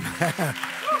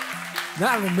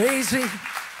Not an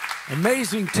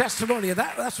amazing testimony. And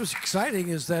that's what's exciting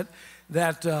is that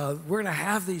we're going to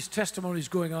have these testimonies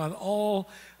going on all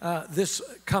this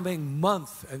coming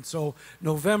month. And so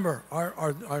November,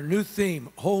 our new theme,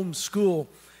 homeschool.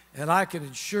 And I can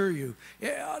assure you,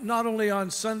 not only on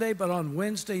Sunday, but on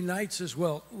Wednesday nights as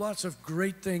well, lots of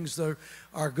great things that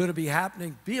are going to be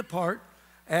happening. Be a part,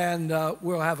 and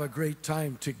we'll have a great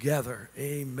time together.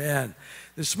 Amen.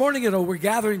 This morning, we're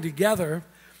gathering together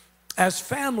as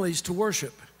families to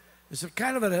worship. It's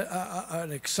kind of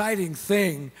an exciting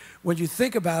thing when you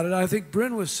think about it. I think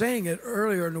Bryn was saying it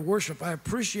earlier in the worship. I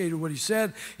appreciated what he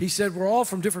said. He said we're all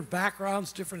from different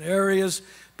backgrounds, different areas,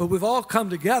 but we've all come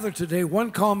together today,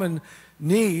 one common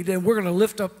need, and we're going to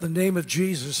lift up the name of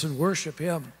Jesus and worship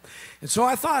him. And so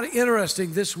I thought it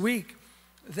interesting this week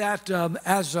that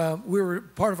as we were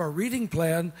part of our reading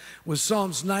plan was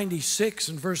Psalms 96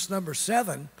 and verse number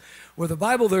 7, where the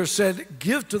Bible there said,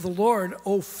 "Give to the Lord,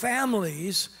 O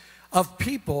families of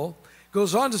people,"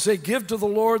 goes on to say, "Give to the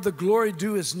Lord the glory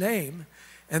due his name."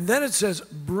 And then it says,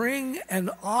 "Bring an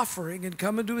offering and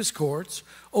come into his courts.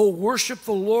 O worship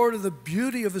the Lord in the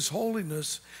beauty of his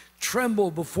holiness.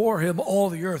 Tremble before him, all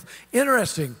the earth."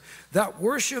 Interesting that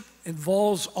worship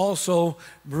involves also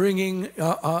bringing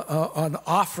an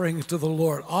offering to the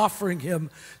Lord, offering him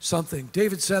something.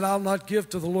 David said, "I'll not give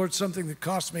to the Lord something that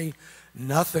costs me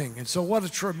nothing." And so what a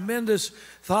tremendous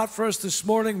thought for us this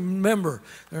morning. Remember,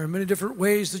 there are many different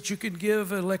ways that you can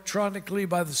give electronically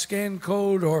by the scan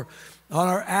code or on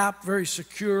our app, very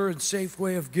secure and safe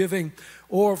way of giving.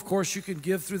 Or, of course, you can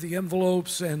give through the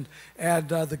envelopes and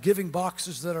the giving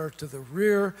boxes that are to the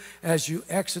rear as you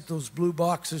exit those blue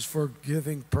boxes for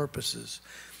giving purposes.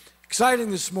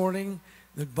 Exciting this morning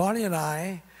that Bonnie and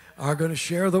I are going to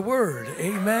share the word.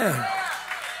 Amen.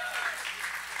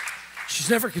 She's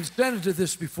never consented to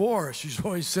this before. She's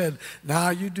always said, "Nah,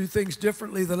 you do things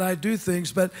differently than I do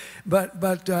things." But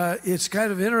it's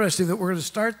kind of interesting that we're going to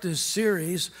start this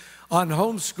series on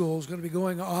homeschool. It's going to be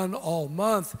going on all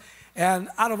month. And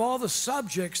out of all the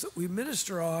subjects that we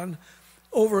minister on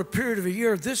over a period of a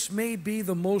year, this may be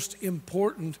the most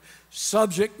important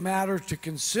subject matter to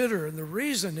consider. And the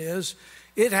reason is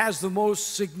it has the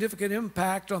most significant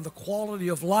impact on the quality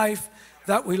of life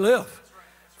that we live.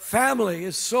 Family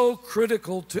is so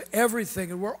critical to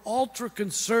everything, and we're ultra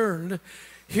concerned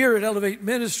here at Elevate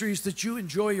Ministries that you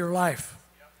enjoy your life.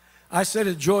 I said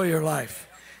enjoy your life.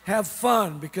 Have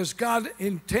fun, because God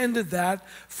intended that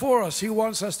for us. He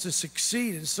wants us to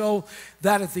succeed. And so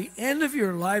that at the end of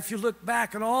your life, you look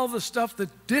back and all the stuff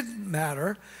that didn't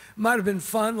matter might have been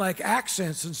fun, like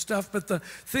accents and stuff, but the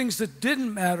things that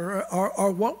didn't matter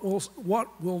are what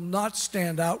will not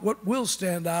stand out. What will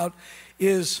stand out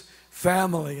is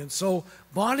family. And so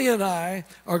Bonnie and I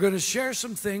are going to share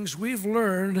some things we've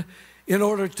learned in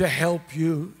order to help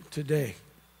you today.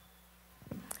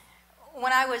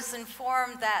 When I was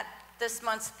informed that this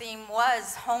month's theme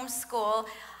was homeschool,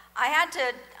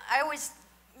 it always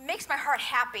makes my heart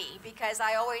happy, because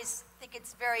I always think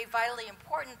it's very vitally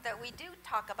important that we do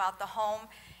talk about the home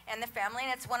and the family,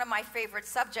 and it's one of my favorite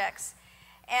subjects.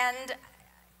 And,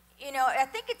 I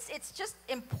think it's just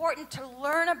important to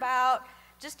learn about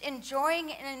just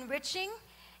enjoying and enriching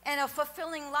and a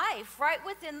fulfilling life right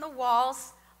within the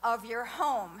walls of your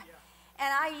home. Yeah.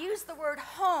 And I use the word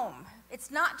home. It's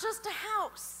not just a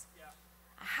house. Yeah.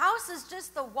 A house is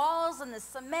just the walls and the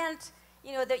cement,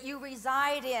 that you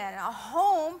reside in. A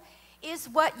home is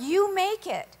what you make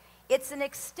it. It's an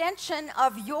extension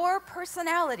of your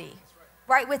personality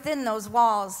right within those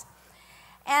walls.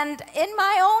 And in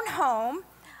my own home,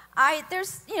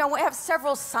 we have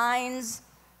several signs,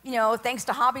 thanks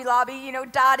to Hobby Lobby,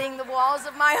 dotting the walls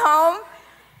of my home.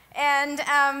 And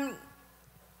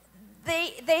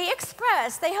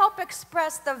they help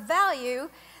express the value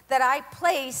that I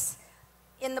place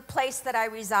in the place that I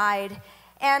reside.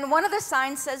 And one of the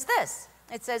signs says this.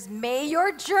 It says, "May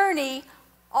your journey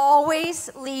always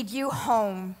lead you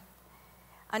home."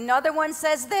 Another one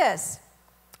says this.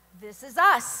 "This is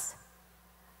us,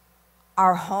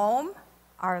 our home,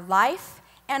 our life,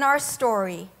 and our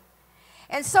story."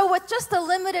 And so with just the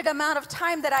limited amount of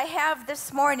time that I have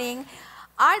this morning,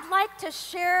 I'd like to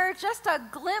share just a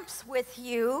glimpse with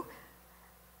you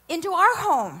into our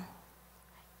home.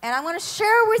 And I want to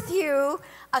share with you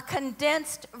a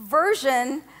condensed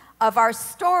version of our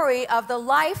story of the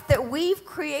life that we've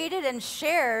created and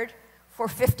shared for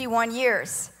 51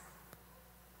 years.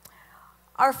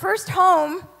 Our first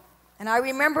home, and I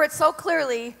remember it so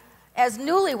clearly, as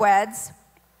newlyweds,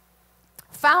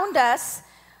 found us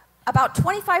about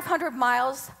 2,500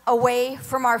 miles away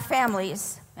from our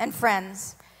families and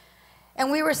friends.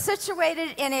 And we were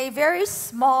situated in a very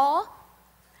small,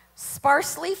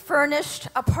 sparsely furnished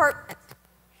apartment.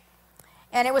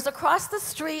 And it was across the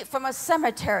street from a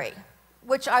cemetery,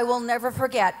 which I will never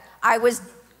forget. I was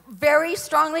very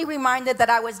strongly reminded that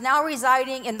I was now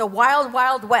residing in the wild,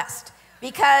 wild west,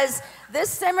 because this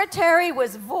cemetery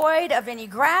was void of any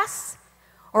grass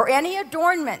or any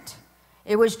adornment.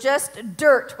 It was just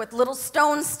dirt with little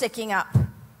stones sticking up.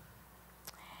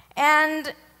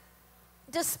 And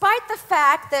despite the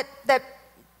fact that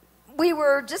we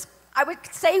were just, I would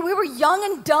say we were young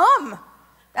and dumb.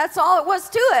 That's all it was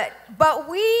to it. But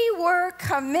we were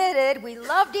committed. We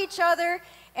loved each other,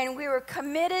 and we were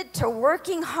committed to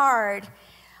working hard.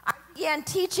 I began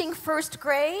teaching first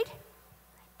grade,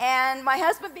 and my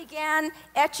husband began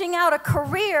etching out a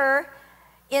career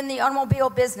in the automobile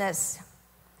business.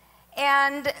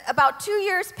 And about 2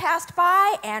 years passed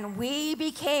by, and we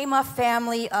became a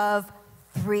family of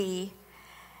 3,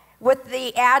 with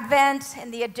the advent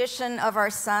and the addition of our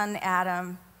son,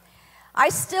 Adam. I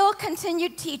still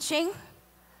continued teaching,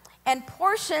 and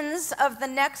portions of the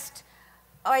next,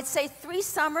 I'd say 3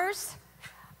 summers,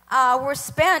 were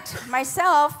spent,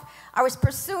 I was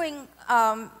pursuing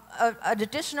an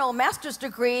additional master's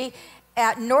degree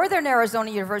at Northern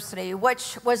Arizona University,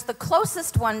 which was the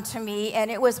closest one to me, and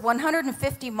it was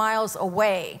 150 miles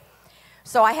away.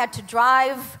 So I had to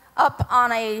drive up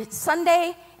on a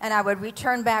Sunday, and I would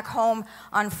return back home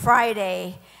on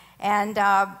Friday. And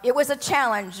it was a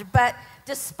challenge, but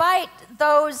despite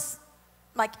those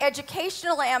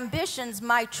educational ambitions,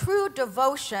 my true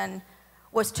devotion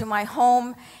was to my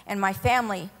home and my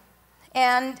family.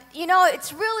 And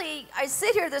it's really, I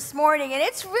sit here this morning, and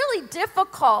it's really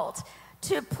difficult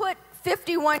to put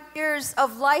 51 years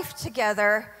of life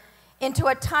together into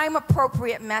a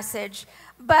time-appropriate message.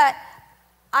 But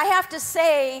I have to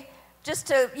say, just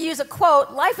to use a quote,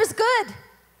 life is good.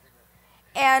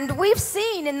 And we've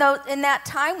seen in that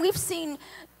time, we've seen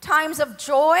times of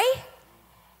joy,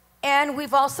 and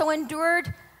we've also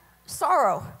endured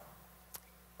sorrow.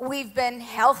 We've been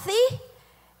healthy,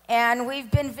 and we've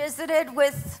been visited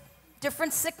with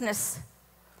different sickness.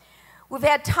 We've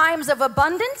had times of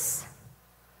abundance,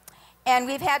 and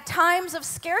we've had times of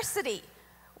scarcity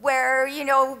where,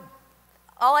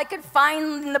 all I could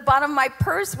find in the bottom of my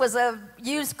purse was a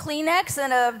used Kleenex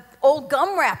and an old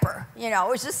gum wrapper. It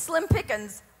was just slim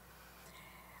pickings.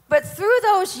 But through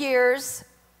those years,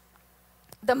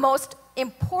 the most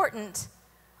important,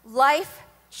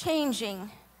 life-changing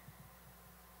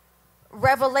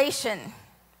revelation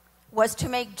was to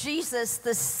make Jesus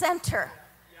the center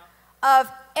of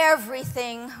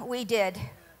everything we did.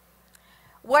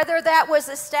 Whether that was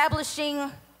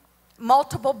establishing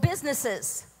multiple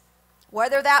businesses,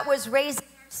 whether that was raising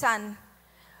a son,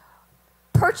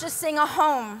 purchasing a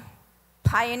home,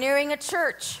 pioneering a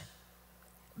church,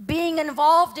 being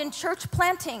involved in church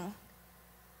planting,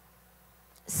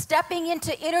 stepping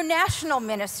into international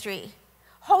ministry,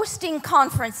 hosting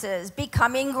conferences,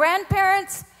 becoming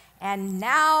grandparents, and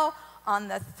now on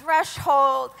the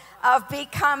threshold of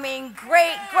becoming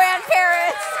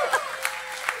great-grandparents.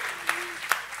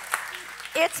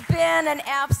 It's been an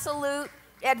absolute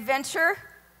adventure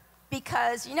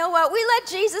because, you know what, we let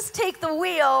Jesus take the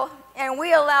wheel and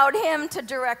we allowed him to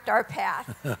direct our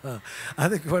path. I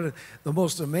think one of the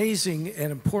most amazing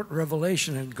and important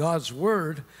revelation in God's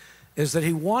Word is that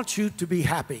he wants you to be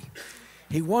happy.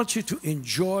 He wants you to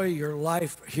enjoy your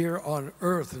life here on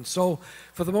earth. And so,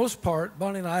 for the most part,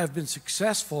 Bonnie and I have been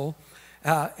successful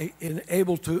in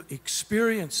able to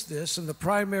experience this, and the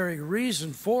primary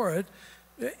reason for it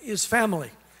is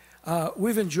family.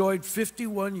 We've enjoyed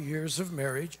 51 years of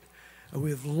marriage.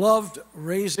 We've loved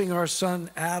raising our son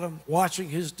Adam, watching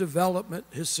his development,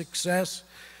 his success,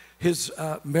 his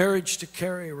marriage to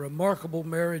Carrie, a remarkable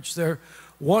marriage. They're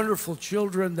wonderful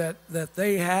children that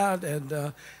they had,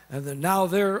 and now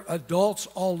they're adults,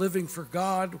 all living for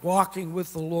God, walking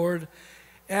with the Lord.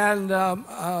 And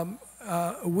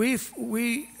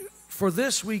for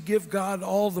this we give God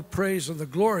all the praise and the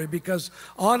glory, because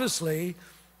honestly,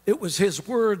 it was his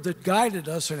word that guided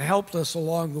us and helped us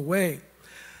along the way.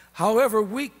 However,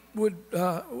 we would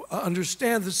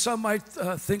understand that some might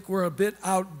think we're a bit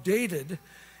outdated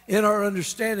in our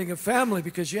understanding of family,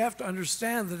 because you have to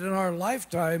understand that in our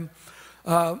lifetime,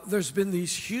 there's been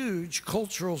these huge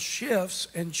cultural shifts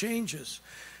and changes,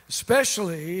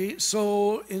 especially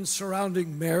so in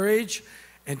surrounding marriage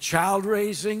and child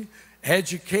raising,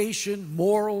 education,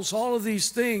 morals. All of these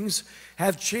things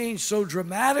have changed so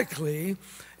dramatically,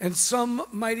 and some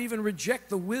might even reject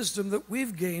the wisdom that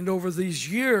we've gained over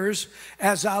these years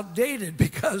as outdated,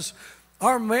 because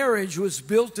our marriage was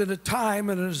built in a time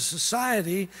and in a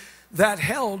society that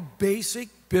held basic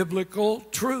biblical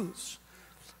truths.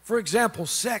 For example,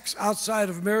 sex outside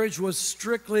of marriage was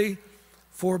strictly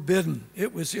forbidden.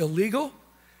 It was illegal,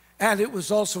 and it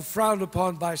was also frowned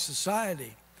upon by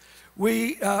society.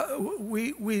 We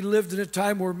lived in a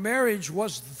time where marriage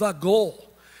was the goal.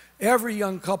 Every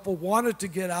young couple wanted to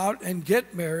get out and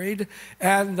get married,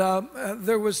 and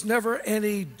there was never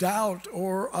any doubt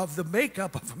or of the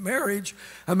makeup of a marriage.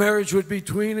 A marriage would be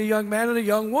between a young man and a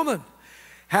young woman.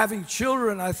 Having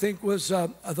children, I think, was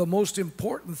the most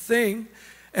important thing.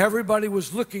 Everybody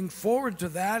was looking forward to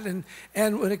that, and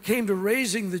when it came to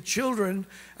raising the children,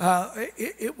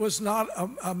 it was not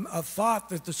a thought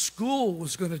that the school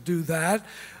was going to do that,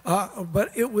 but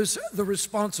it was the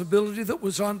responsibility that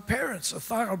was on parents. A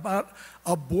thought about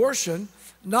abortion,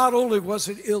 not only was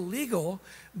it illegal,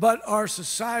 but our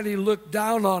society looked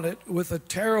down on it with a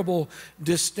terrible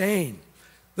disdain.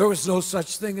 There was no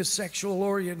such thing as sexual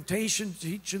orientation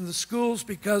teach in the schools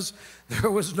because there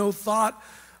was no thought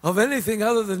of anything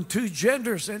other than two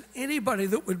genders, and anybody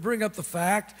that would bring up the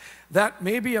fact that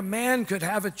maybe a man could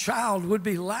have a child would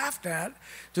be laughed at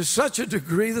to such a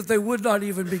degree that they would not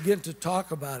even begin to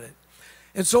talk about it.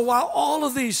 And so while all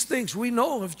of these things we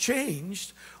know have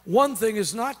changed, one thing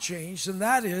has not changed, and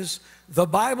that is the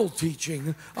Bible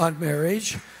teaching on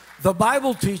marriage, the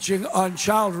Bible teaching on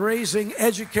child raising,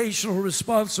 educational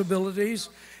responsibilities,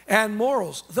 and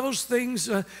morals. Those things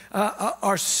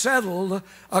are settled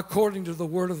according to the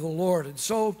word of the Lord. And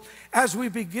so as we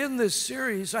begin this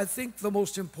series, I think the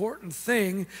most important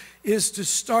thing is to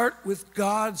start with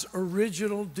God's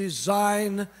original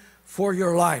design for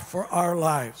your life, for our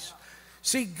lives.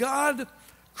 See, God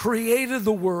created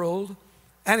the world,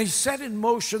 and he set in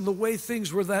motion the way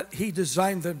things were that he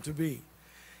designed them to be.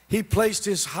 He placed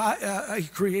he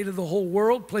created the whole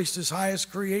world, placed his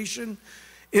highest creation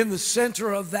in the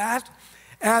center of that,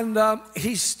 and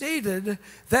he stated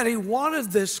that he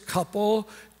wanted this couple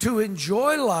to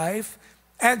enjoy life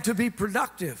and to be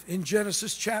productive in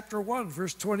Genesis chapter 1,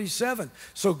 verse 27.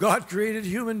 So God created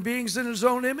human beings in his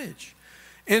own image.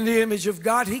 In the image of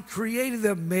God, he created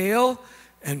them, male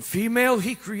and female,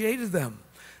 he created them.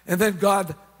 And then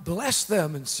God blessed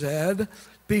them and said,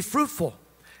 be fruitful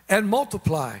and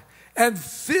multiply and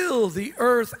fill the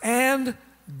earth and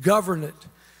govern it.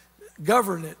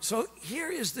 Govern it. So here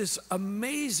is this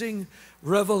amazing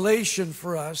revelation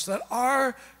for us that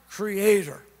our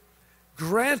Creator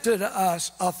granted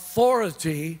us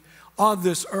authority on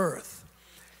this earth.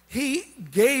 He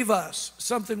gave us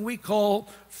something we call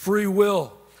free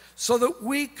will so that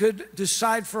we could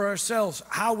decide for ourselves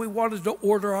how we wanted to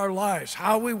order our lives,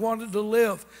 how we wanted to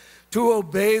live, to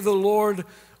obey the Lord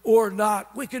or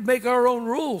not. We could make our own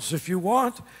rules if you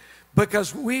want,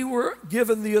 because we were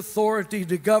given the authority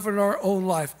to govern our own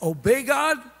life. Obey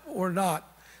God or not,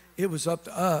 it was up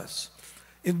to us.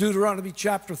 In Deuteronomy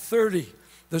chapter 30,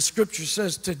 the scripture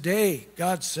says, today,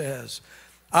 God says,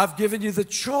 I've given you the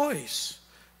choice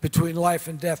between life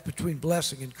and death, between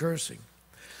blessing and cursing.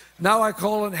 Now I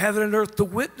call on heaven and earth to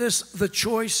witness the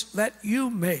choice that you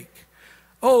make.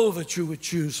 Oh, that you would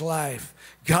choose life,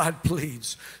 God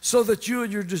pleads, so that you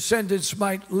and your descendants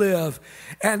might live.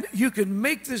 And you can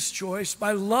make this choice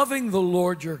by loving the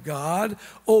Lord your God,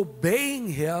 obeying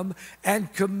him,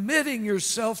 and committing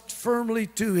yourself firmly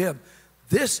to him.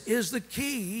 This is the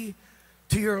key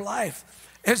to your life.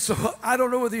 And so I don't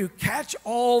know whether you catch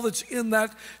all that's in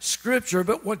that scripture,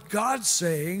 but what God's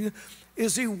saying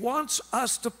is he wants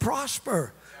us to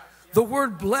prosper. The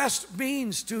word blessed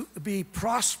means to be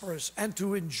prosperous and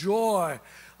to enjoy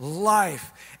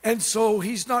life. And so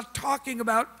he's not talking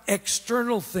about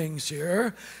external things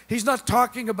here. He's not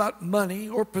talking about money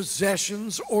or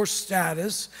possessions or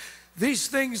status. These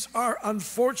things are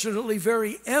unfortunately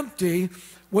very empty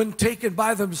when taken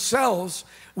by themselves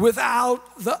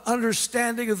without the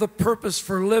understanding of the purpose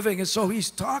for living. And so he's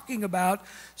talking about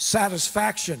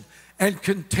satisfaction and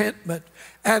contentment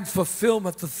and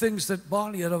fulfillment, the things that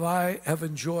Bonnie and I have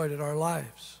enjoyed in our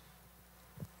lives.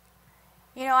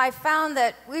 You know, I found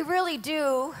that we really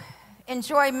do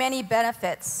enjoy many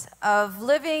benefits of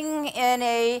living in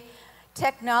a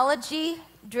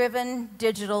technology-driven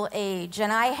digital age.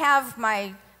 And I have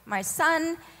my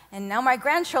son and now my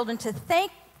grandchildren to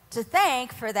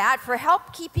thank for that, for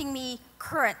help keeping me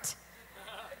current.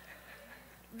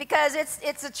 Because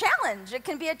it's a challenge. It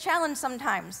can be a challenge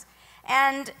sometimes.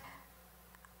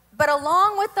 But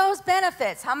along with those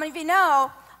benefits, how many of you know,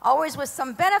 always with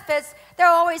some benefits, there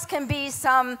always can be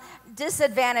some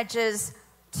disadvantages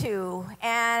too.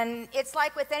 And it's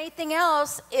like with anything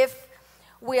else, if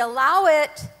we allow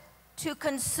it to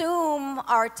consume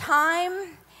our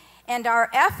time and our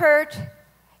effort,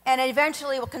 and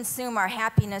eventually will consume our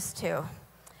happiness too.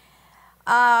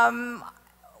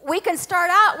 We can start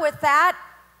out with that.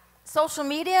 Social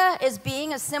media is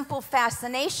being a simple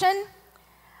fascination,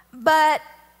 but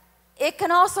it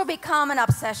can also become an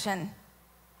obsession.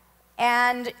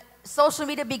 And social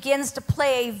media begins to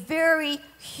play a very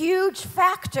huge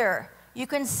factor. You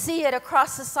can see it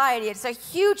across society. It's a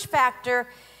huge factor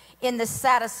in the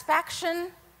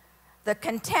satisfaction, the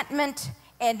contentment,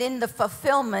 and in the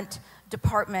fulfillment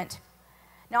department.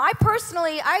 Now, I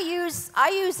use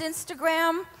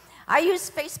Instagram, I use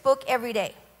Facebook every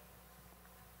day.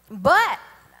 But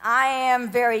I am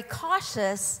very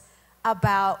cautious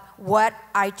about what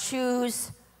I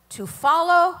choose to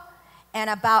follow and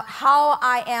about how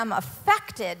I am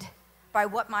affected by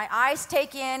what my eyes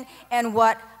take in and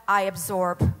what I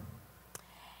absorb.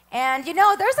 And you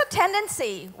know, there's a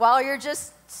tendency while you're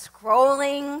just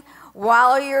scrolling,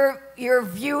 while you're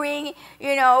viewing,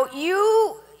 you know,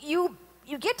 you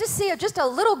get to see just a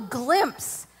little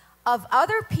glimpse of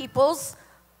other people's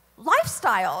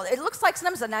lifestyle. It looks like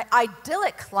sometimes an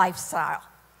idyllic lifestyle.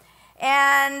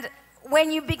 And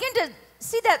when you begin to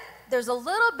see that, there's a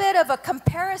little bit of a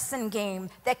comparison game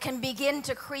that can begin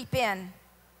to creep in.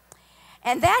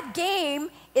 And that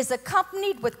game is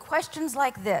accompanied with questions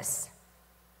like this.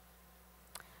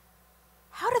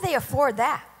 How do they afford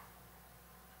that?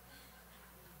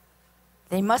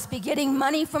 They must be getting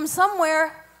money from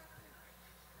somewhere.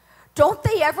 Don't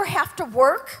they ever have to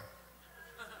work?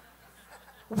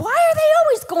 Why are they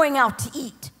always going out to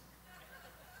eat?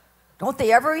 Don't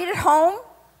they ever eat at home?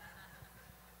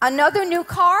 Another new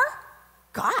car?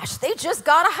 Gosh, they just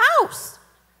got a house.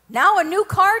 Now a new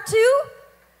car too?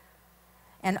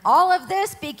 And all of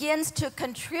this begins to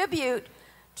contribute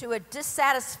to a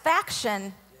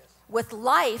dissatisfaction with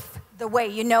life the way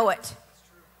you know it.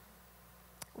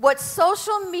 What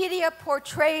social media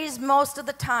portrays most of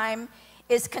the time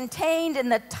is contained in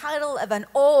the title of an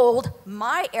old,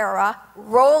 my era,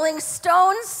 Rolling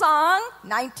Stones song,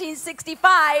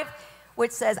 1965,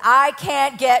 which says, "I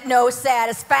can't get no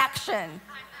satisfaction."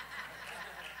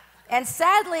 And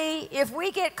sadly, if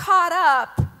we get caught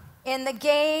up in the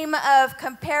game of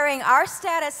comparing our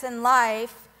status in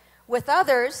life with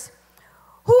others,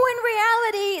 who in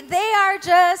reality, they are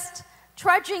just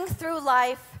trudging through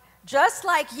life just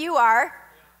like you are,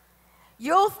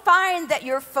 you'll find that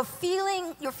your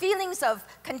feelings of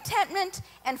contentment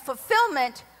and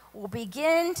fulfillment will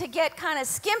begin to get kind of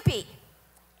skimpy,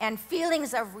 and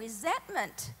feelings of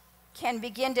resentment can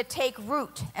begin to take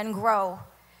root and grow.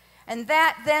 And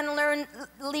that then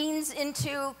leans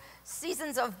into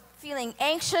seasons of feeling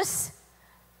anxious,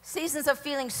 seasons of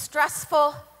feeling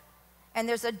stressful, and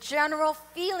there's a general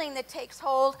feeling that takes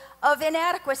hold of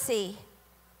inadequacy.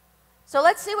 So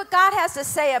let's see what God has to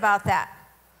say about that.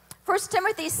 1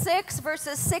 Timothy 6,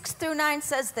 verses 6 through 9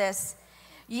 says this,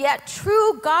 "Yet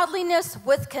true godliness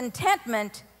with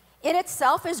contentment in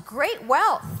itself is great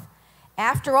wealth.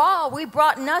 After all, we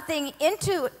brought nothing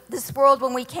into this world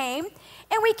when we came,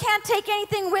 and we can't take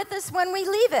anything with us when we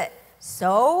leave it.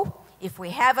 So, if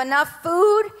we have enough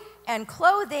food and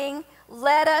clothing,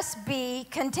 let us be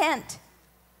content."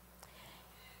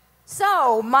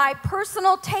 So, my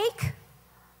personal take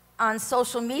on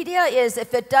social media is,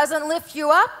 if it doesn't lift you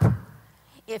up,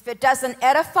 if it doesn't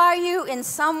edify you in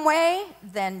some way,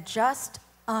 then just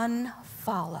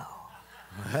unfollow.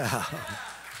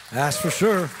 That's for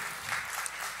sure.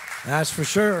 That's for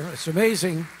sure. It's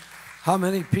amazing how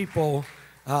many people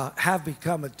have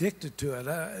become addicted to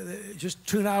it. Just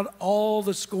tune out all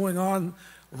that's going on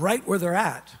right where they're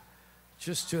at,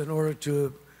 just in order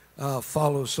to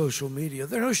follow social media.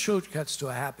 There are no shortcuts to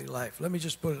a happy life. Let me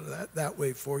just put it that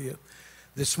way for you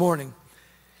this morning.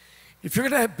 If you're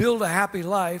going to build a happy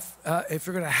life, if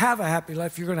you're going to have a happy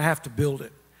life, you're going to have to build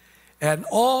it. And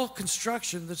all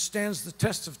construction that stands the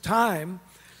test of time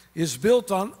is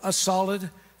built on a solid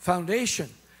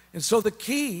foundation. And so the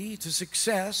key to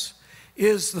success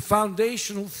is the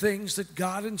foundational things that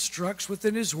God instructs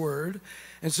within His Word.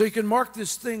 And so you can mark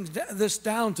this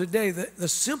down today. The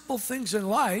simple things in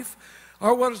life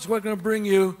are what's going to bring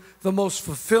you the most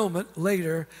fulfillment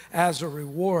later as a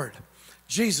reward.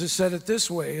 Jesus said it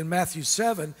this way in Matthew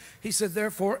 7. He said,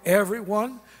 "Therefore,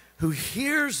 everyone who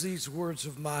hears these words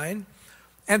of mine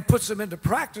and puts them into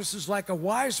practice is like a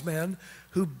wise man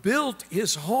who built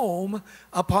his home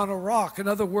upon a rock." In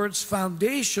other words,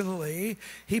 foundationally,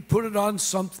 he put it on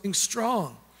something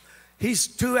strong. He's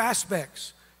two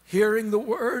aspects: hearing the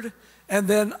word and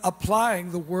then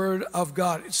applying the word of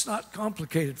God. It's not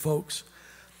complicated, folks.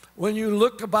 When you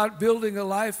look about building a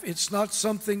life, it's not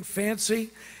something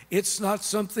fancy. It's not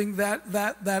something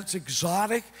that's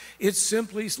exotic. It's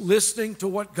simply listening to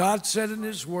what God said in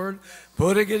His Word,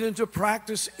 putting it into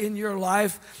practice in your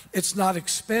life. It's not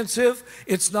expensive.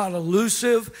 It's not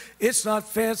elusive. It's not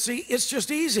fancy. It's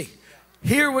just easy.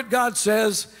 Hear what God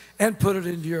says and put it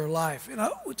into your life. You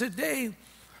know, today,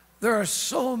 there are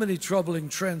so many troubling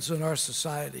trends in our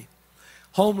society.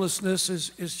 Homelessness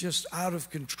is just out of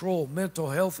control. Mental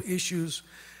health issues,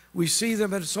 we see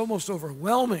them, and it's almost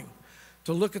overwhelming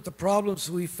to look at the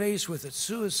problems we face with it.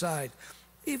 Suicide,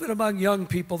 even among young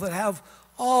people that have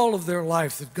all of their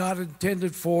life that God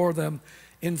intended for them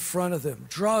in front of them.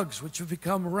 Drugs, which have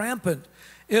become rampant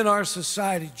in our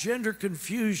society. Gender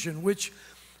confusion, which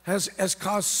has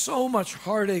caused so much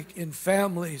heartache in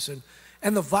families,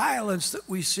 and the violence that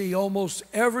we see almost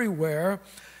everywhere.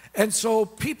 And so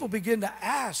people begin to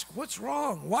ask, what's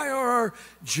wrong? Why are our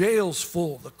jails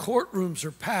full? The courtrooms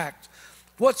are packed.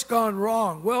 What's gone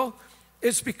wrong? Well,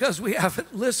 it's because we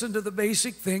haven't listened to the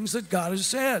basic things that God has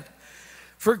said.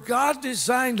 For God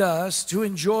designed us to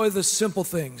enjoy the simple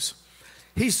things.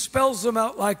 He spells them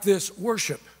out like this: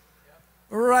 worship,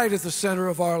 right at the center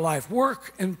of our life.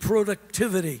 Work and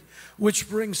productivity, which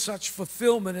brings such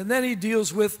fulfillment. And then He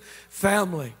deals with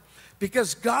family.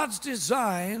 Because God's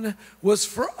design was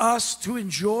for us to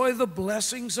enjoy the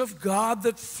blessings of God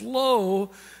that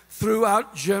flow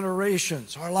throughout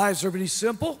generations. Our lives are pretty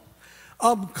simple,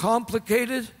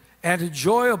 uncomplicated, and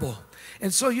enjoyable.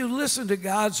 And so you listen to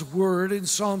God's word in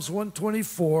Psalms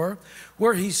 124,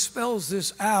 where He spells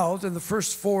this out in the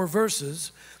first 4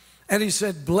 verses. And He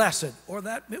said, blessed, or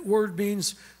that word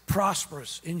means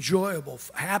prosperous, enjoyable,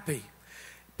 happy.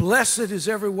 Blessed is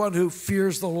everyone who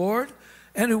fears the Lord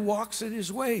and who walks in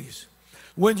His ways.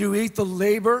 When you eat the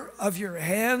labor of your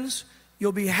hands,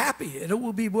 you'll be happy and it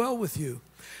will be well with you.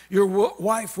 Your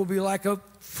wife will be like a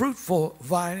fruitful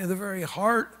vine in the very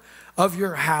heart of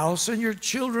your house, and your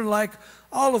children like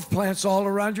olive plants all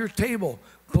around your table.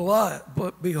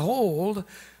 But behold,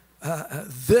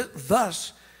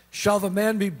 thus shall the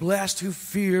man be blessed who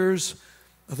fears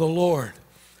the Lord.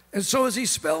 And so as he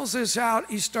spells this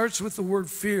out, he starts with the word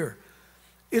fear.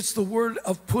 It's the word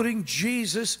of putting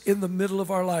Jesus in the middle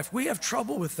of our life. We have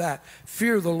trouble with that.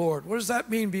 Fear the Lord. What does that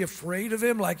mean? Be afraid of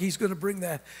Him, like He's going to bring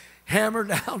that hammer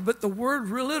down. But the word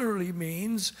literally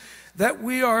means that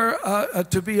we are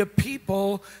to be a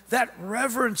people that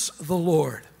reverence the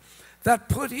Lord, that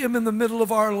put Him in the middle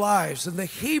of our lives. And the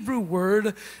Hebrew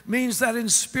word means that in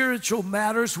spiritual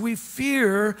matters we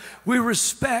fear, we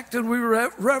respect, and we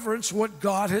reverence what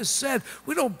God has said.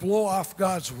 We don't blow off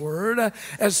God's word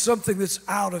as something that's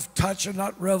out of touch and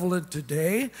not relevant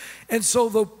today. And so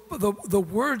the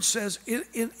word says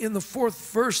in the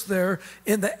 4th verse there,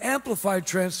 in the Amplified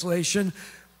translation,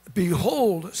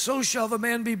 behold, so shall the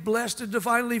man be blessed and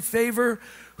divinely favored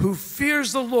who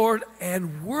fears the Lord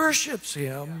and worships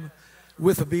Him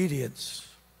with obedience.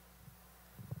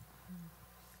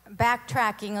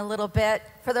 Backtracking a little bit,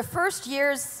 for the first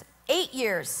 8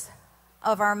 years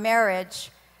of our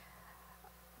marriage,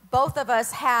 both of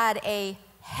us had a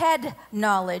head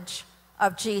knowledge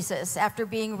of Jesus after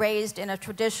being raised in a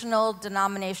traditional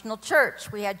denominational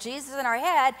church. We had Jesus in our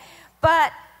head,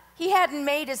 but He hadn't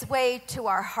made His way to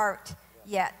our heart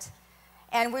yet.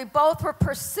 And we both were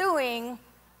pursuing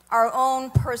our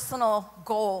own personal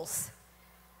goals.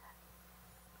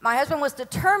 My husband was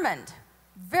determined,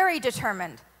 very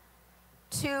determined,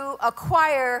 to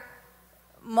acquire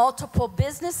multiple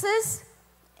businesses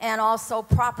and also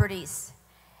properties.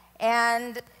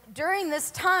 And during this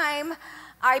time,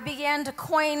 I began to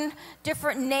coin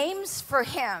different names for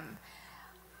him.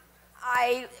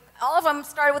 All of them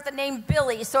started with the name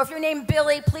Billy. So if you're named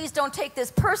Billy, please don't take this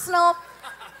personal.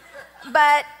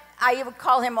 But I would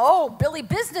call him, Billy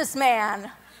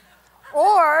Businessman.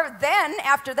 Or then,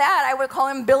 after that, I would call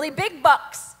him Billy Big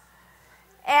Bucks.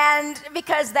 And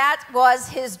because that was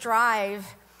his drive.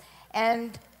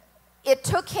 And it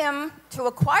took him to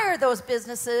acquire those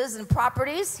businesses and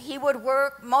properties. He would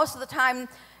work most of the time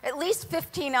at least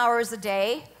 15 hours a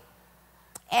day.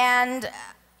 And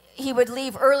he would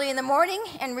leave early in the morning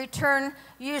and return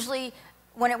usually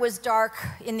when it was dark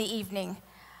in the evening.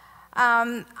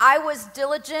 I was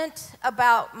diligent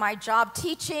about my job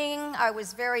teaching. I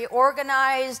was very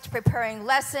organized, preparing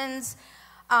lessons.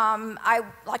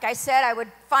 Like I said, I would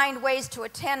find ways to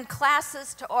attend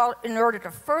classes in order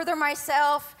to further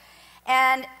myself.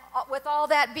 And with all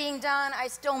that being done, I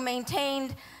still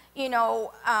maintained,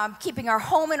 keeping our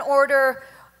home in order.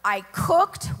 I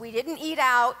cooked. We didn't eat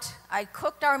out. I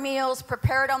cooked our meals,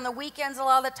 prepared on the weekends a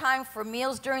lot of the time for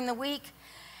meals during the week,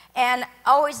 and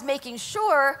always making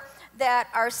sure that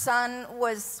our son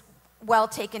was well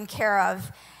taken care of.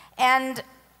 And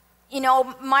you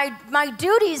know, my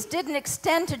duties didn't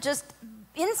extend to just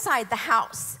inside the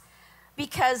house,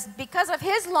 because of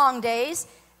his long days,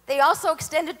 they also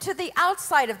extended to the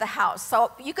outside of the house.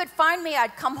 So you could find me,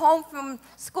 I'd come home from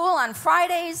school on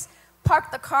Fridays,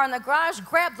 park the car in the garage,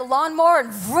 grab the lawnmower,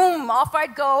 and vroom, off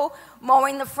I'd go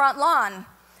mowing the front lawn.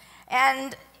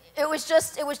 And it was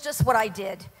just what I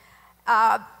did.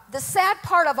 The sad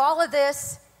part of all of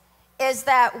this is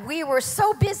that we were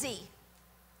so busy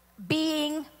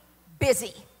being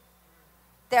busy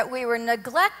that we were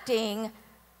neglecting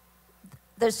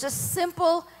the just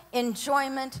simple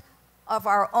enjoyment of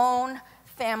our own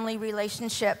family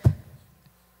relationship.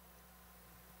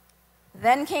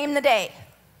 Then came the day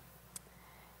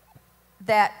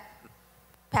that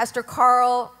Pastor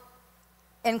Carl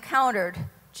encountered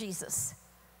Jesus.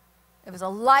 It was a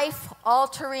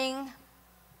life-altering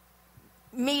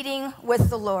meeting with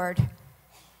the Lord.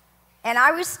 And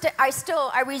I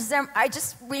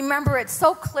just remember it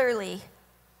so clearly.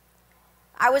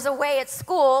 I was away at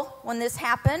school when this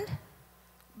happened,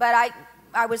 but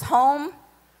I was home.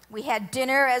 We had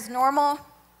dinner as normal,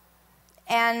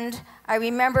 and I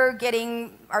remember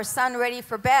getting our son ready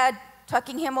for bed,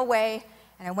 tucking him away,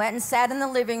 and I went and sat in the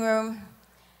living room.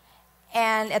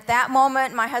 And at that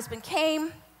moment, my husband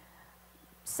came,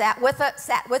 sat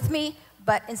with me,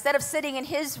 but instead of sitting in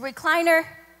his recliner,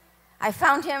 I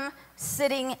found him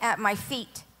sitting at my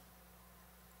feet.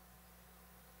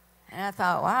 And I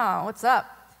thought, wow, what's up?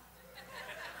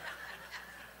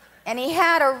 And he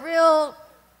had a real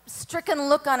stricken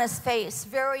look on his face,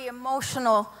 very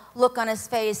emotional look on his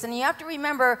face. And you have to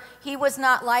remember, he was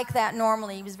not like that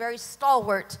normally. He was very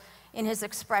stalwart in his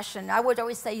expression. I would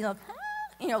always say,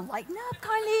 lighten up,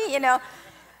 Carly,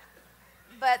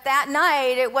 But that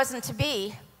night, it wasn't to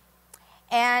be.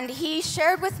 And he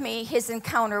shared with me his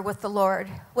encounter with the Lord,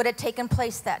 what had taken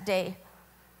place that day.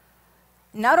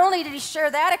 Not only did he share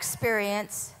that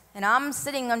experience, and I'm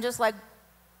just like,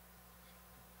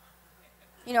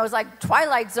 it was like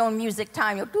Twilight Zone music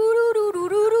time.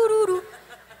 Do-do-do-do-do-do-do.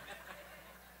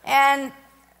 And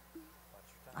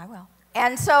I will.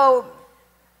 And so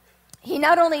he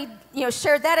not only,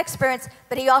 shared that experience,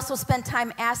 but he also spent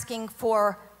time asking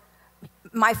for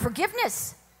my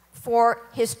forgiveness for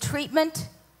his treatment,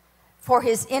 for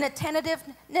his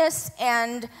inattentiveness,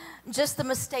 and just the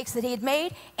mistakes that he had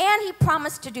made. And he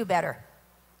promised to do better.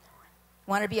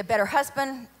 Wanted to be a better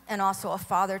husband and also a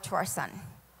father to our son.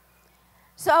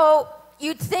 So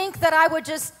you'd think that I would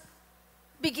just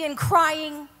begin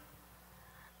crying,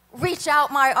 reach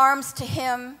out my arms to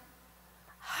him,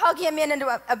 hug him into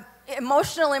an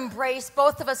emotional embrace,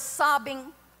 both of us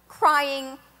sobbing,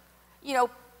 crying,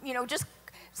 just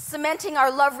cementing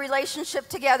our love relationship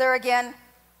together again.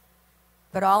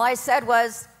 But all I said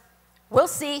was, we'll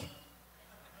see.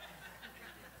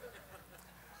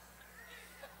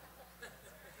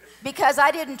 Because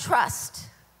I didn't trust.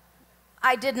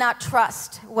 I did not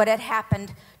trust what had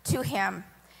happened to him.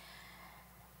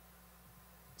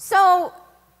 So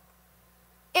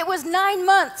it was 9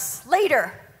 months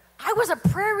later. I was a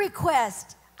prayer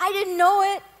request. I didn't know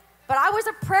it, but I was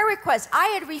a prayer request. I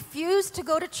had refused to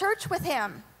go to church with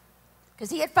him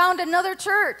because he had found another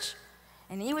church,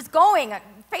 and he was going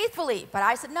faithfully. But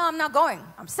I said, no, I'm not going.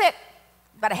 I'm sick.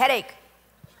 Got a headache.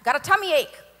 Got a tummy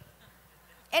ache.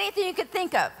 Anything you could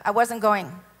think of, I wasn't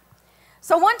going.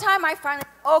 So one time I finally,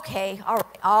 okay, all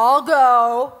right, I'll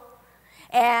go.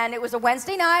 And it was a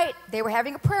Wednesday night. They were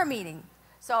having a prayer meeting.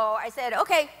 So I said,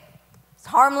 okay, it's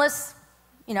harmless.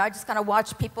 I just kind of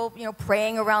watched people,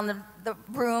 praying around the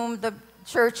room, the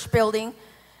church building.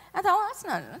 I thought,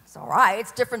 well, that's all right.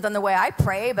 It's different than the way I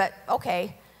pray, but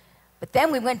okay. But then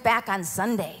we went back on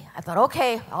Sunday. I thought,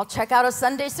 okay, I'll check out a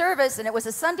Sunday service. And it was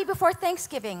a Sunday before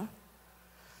Thanksgiving.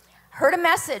 Heard a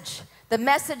message. The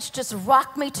message just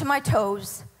rocked me to my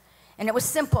toes. And it was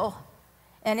simple.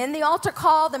 And in the altar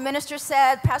call, the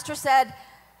pastor said,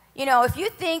 if you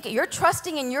think you're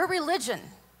trusting in your religion,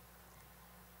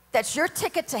 that's your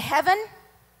ticket to heaven,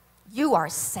 you are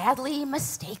sadly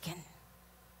mistaken.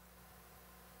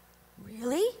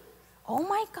 Really? Oh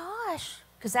my gosh.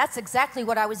 Because that's exactly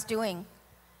what I was doing.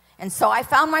 And so I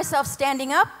found myself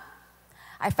standing up.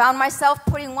 I found myself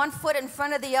putting one foot in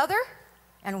front of the other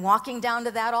and walking down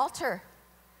to that altar.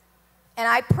 And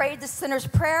I prayed the sinner's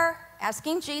prayer,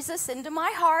 asking Jesus into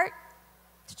my heart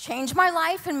to change my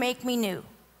life and make me new.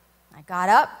 I got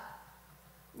up,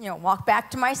 walked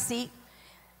back to my seat.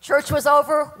 Church was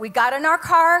over. We got in our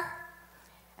car.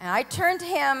 And I turned to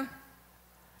him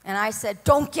and I said,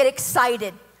 don't get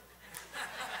excited.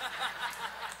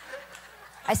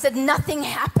 I said, nothing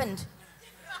happened.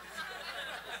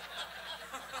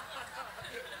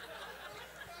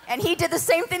 And he did the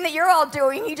same thing that you're all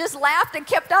doing. He just laughed and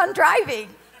kept on driving.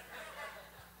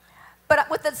 But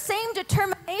with the same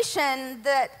determination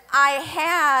that I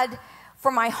had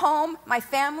for my home, my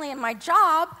family, and my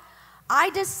job,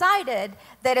 I decided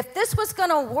that if this was going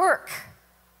to work,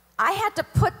 I had to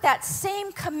put that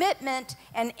same commitment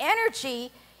and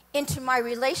energy into my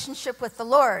relationship with the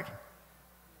Lord.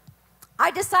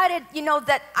 I decided,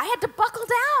 that I had to buckle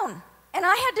down, and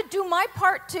I had to do my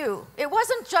part too. It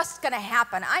wasn't just going to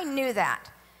happen. I knew that.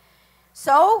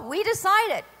 So we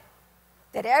decided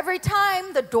that every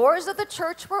time the doors of the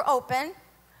church were open,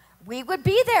 we would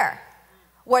be there,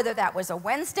 whether that was a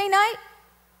Wednesday night,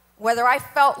 whether I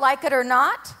felt like it or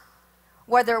not,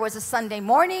 whether it was a Sunday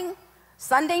morning,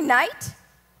 Sunday night,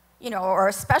 or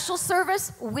a special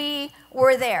service, we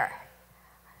were there.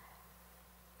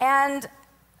 And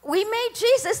we made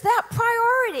Jesus that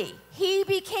priority. He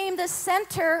became the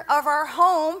center of our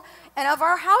home and of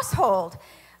our household.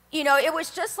 It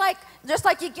was just like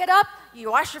you get up,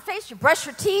 you wash your face, you brush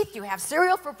your teeth, you have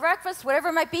cereal for breakfast, whatever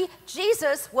it might be.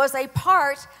 Jesus was a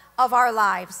part of our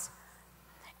lives.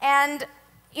 And,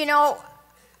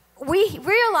 we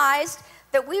realized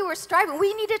that we were striving.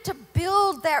 We needed to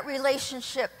build that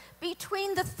relationship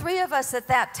between the three of us at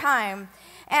that time.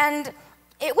 And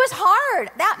it was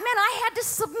hard. That meant I had to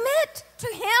submit to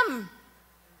him.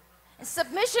 And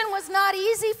submission was not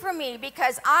easy for me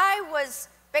because I was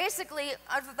basically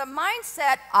of the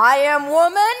mindset, I am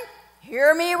woman,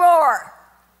 hear me roar.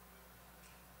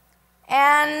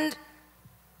 And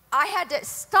I had to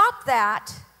stop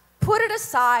that, put it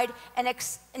aside, and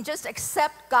just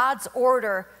accept God's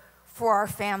order for our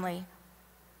family.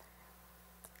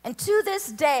 And to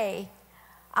this day,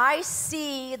 I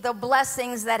see the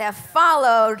blessings that have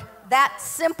followed that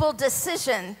simple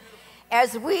decision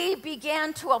as we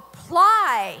began to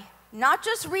apply, not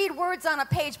just read words on a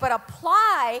page, but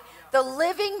apply the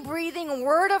living, breathing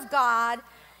Word of God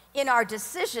in our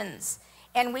decisions.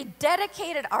 And we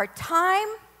dedicated our time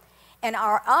and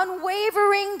our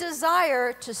unwavering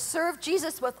desire to serve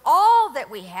Jesus with all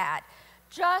that we had,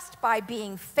 just by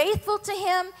being faithful to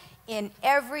him in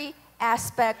every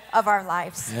aspect of our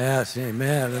lives. Yes,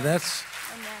 amen. And that's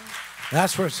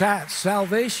where it's at.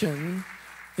 Salvation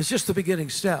is just the beginning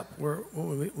step where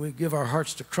we give our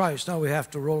hearts to Christ. Now we have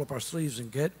to roll up our sleeves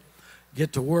and get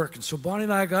to work. And so Bonnie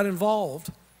and I got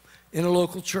involved in a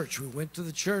local church. We went to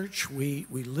the church. We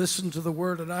listened to the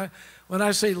word. And when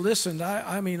I say listened,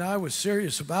 I mean I was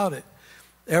serious about it.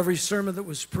 Every sermon that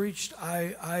was preached,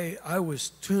 I was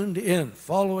tuned in,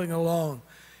 following along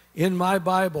in my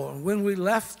Bible. And when we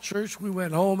left church, we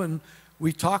went home and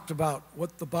we talked about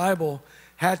what the Bible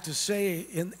had to say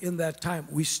in that time.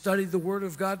 We studied the Word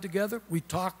of God together. We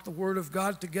talked the Word of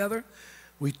God together.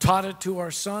 We taught it to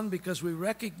our son because we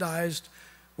recognized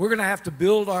we're going to have to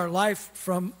build our life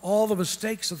from all the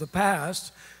mistakes of the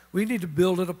past. We need to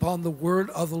build it upon the Word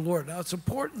of the Lord. Now, it's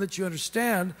important that you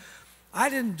understand I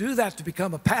didn't do that to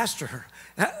become a pastor.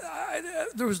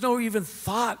 There was no even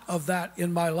thought of that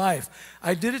in my life.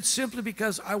 I did it simply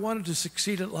because I wanted to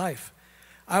succeed at life.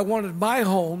 I wanted my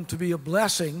home to be a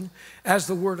blessing, as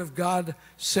the Word of God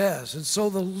says. And so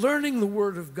the learning the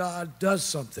Word of God does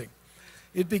something.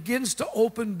 It begins to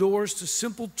open doors to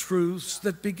simple truths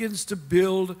that begins to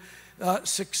build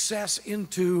success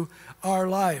into our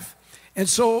life. And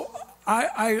so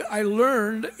I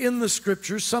learned in the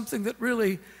Scriptures something that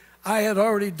really I had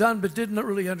already done but didn't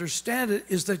really understand it,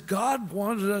 is that God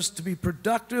wanted us to be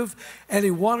productive and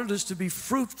he wanted us to be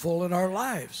fruitful in our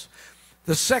lives.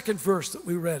 The second verse that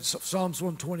we read, Psalms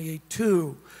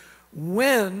 128:2,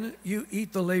 when you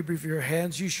eat the labor of your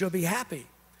hands, you shall be happy,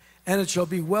 and it shall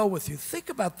be well with you.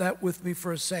 Think about that with me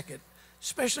for a second,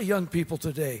 especially young people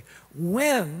today.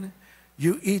 When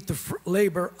you eat the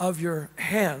labor of your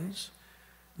hands,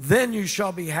 then you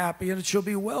shall be happy, and it shall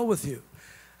be well with you.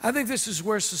 I think this is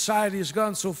where society has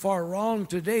gone so far wrong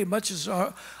today, much as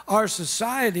our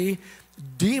society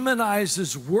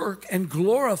demonizes work and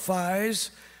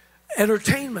glorifies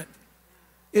entertainment.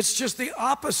 It's just the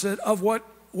opposite of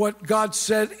what God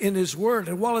said in his word.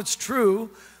 And while it's true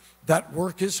that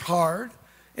work is hard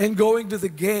and going to the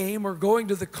game or going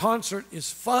to the concert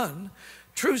is fun,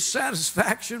 true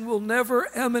satisfaction will never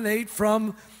emanate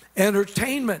from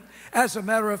entertainment. As a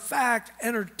matter of fact,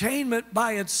 entertainment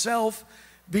by itself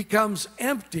becomes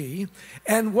empty,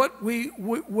 and what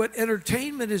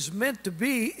entertainment is meant to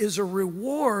be is a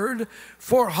reward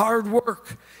for hard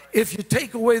work. If you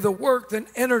take away the work, then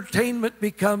entertainment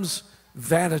becomes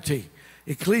vanity.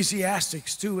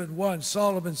 Ecclesiastes 2:1,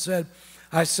 Solomon said,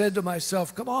 I said to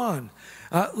myself, come on,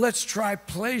 let's try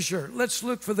pleasure. Let's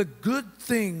look for the good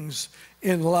things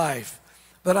in life.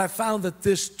 But I found that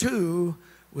this too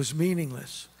was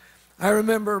meaningless. I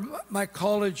remember my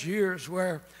college years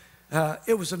where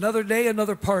it was another day,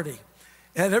 another party.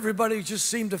 And everybody just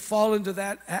seemed to fall into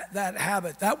that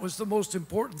habit. That was the most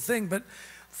important thing. But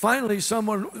finally,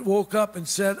 someone woke up and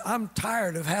said, I'm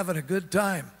tired of having a good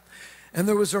time. And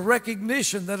there was a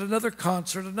recognition that another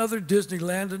concert, another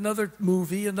Disneyland, another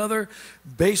movie, another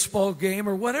baseball game,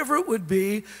 or whatever it would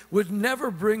be, would never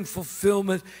bring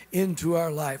fulfillment into our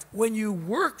life. When you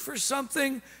work for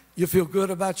something, you feel good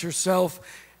about yourself,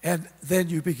 and then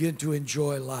you begin to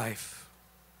enjoy life.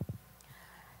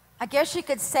 I guess you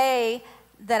could say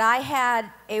that I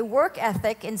had a work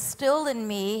ethic instilled in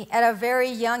me at a very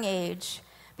young age,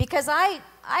 because I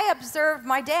observed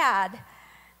my dad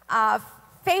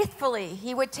faithfully.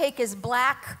 He would take his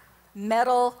black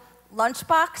metal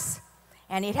lunchbox,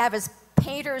 and he'd have his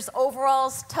painter's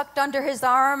overalls tucked under his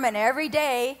arm, and every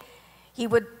day he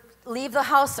would leave the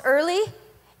house early,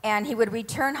 and he would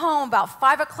return home about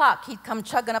 5 o'clock. He'd come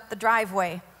chugging up the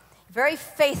driveway. Very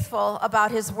faithful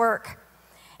about his work.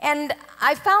 And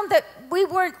I found that we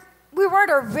weren't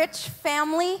a rich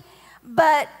family,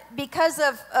 but because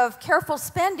of careful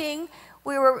spending,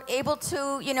 we were able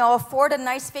to, afford a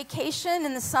nice vacation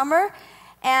in the summer.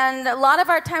 And a lot of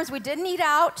our times we didn't eat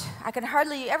out. I can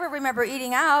hardly ever remember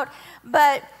eating out,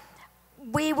 but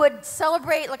we would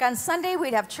celebrate, like on Sunday,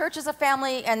 we'd have church as a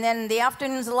family, and then the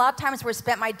afternoons, a lot of times were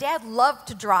spent. My dad loved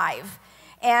to drive.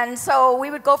 And so we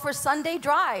would go for Sunday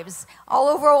drives all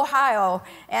over Ohio,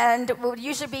 and it would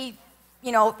usually be,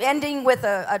 ending with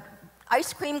a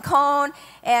ice cream cone,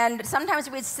 and sometimes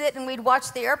we'd sit and we'd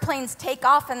watch the airplanes take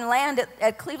off and land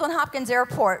at Cleveland Hopkins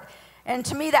Airport. And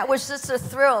to me, that was just a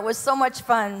thrill. It was so much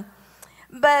fun.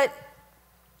 But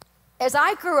as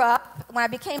I grew up, when I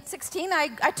became 16,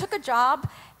 I took a job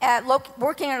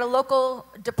working at a local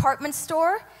department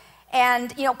store.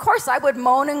 And, of course, I would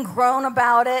moan and groan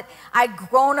about it. I'd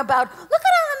groan about, look at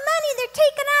all the money they're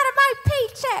taking out of my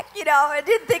paycheck. I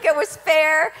didn't think it was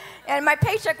fair. And my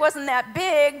paycheck wasn't that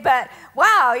big, but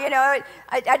wow,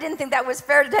 I didn't think that was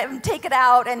fair to have them take it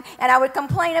out. And I would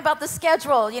complain about the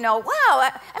schedule. Wow,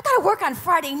 I've got to work on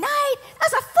Friday night.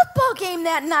 There's a football game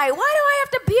that night. Why do I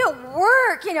have to be at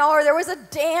work? Or there was a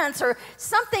dance or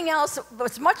something else that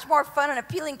was much more fun and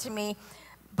appealing to me.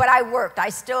 But I worked. I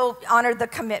still honored the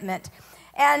commitment.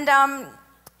 And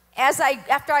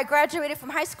after I graduated from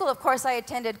high school, of course, I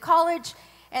attended college.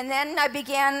 And then I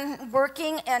began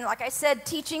working and, like I said,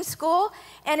 teaching school.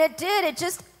 And it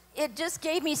just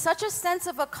gave me such a sense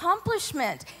of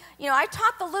accomplishment. I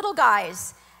taught the little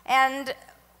guys. And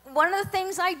one of the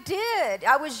things I did,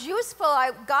 I was useful.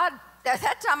 God, at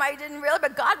that time I didn't realize,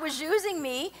 but God was using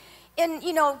me in,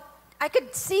 I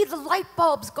could see the light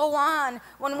bulbs go on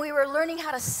when we were learning how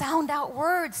to sound out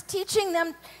words, teaching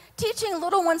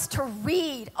little ones to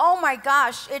read. Oh my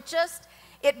gosh,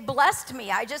 it blessed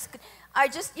me.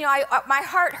 My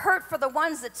heart hurt for the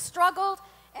ones that struggled,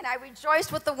 and I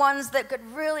rejoiced with the ones that could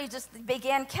really just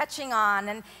began catching on.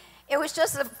 And it was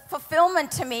just a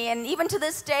fulfillment to me. And even to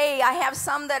this day, I have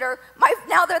some that are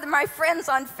now they're my friends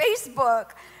on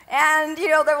Facebook. And,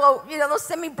 they'll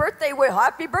send me birthday wishes.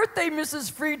 Happy birthday,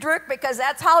 Mrs. Friedrich, because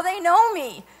that's how they know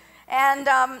me. And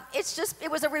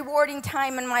it was a rewarding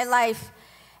time in my life.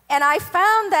 And I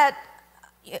found that,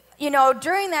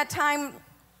 during that time,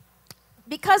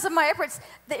 because of my efforts,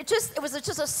 it was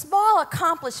just a small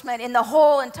accomplishment in the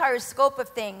whole entire scope of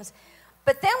things.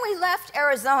 But then we left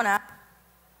Arizona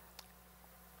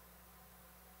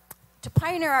to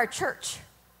pioneer our church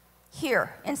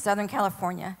here in Southern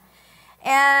California.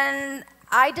 And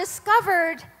I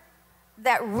discovered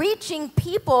that reaching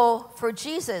people for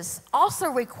Jesus also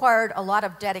required a lot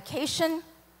of dedication,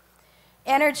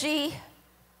 energy,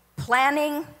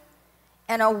 planning,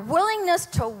 and a willingness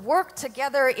to work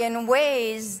together in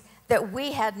ways that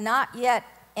we had not yet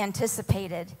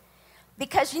anticipated.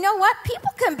 Because you know what? People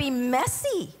can be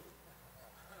messy.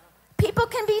 People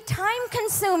can be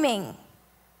time-consuming.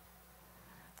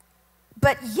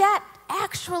 But yet,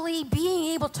 actually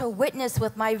being able to witness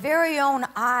with my very own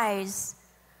eyes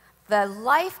the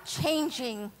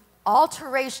life-changing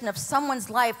alteration of someone's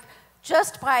life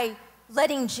just by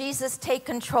letting Jesus take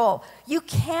control. You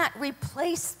can't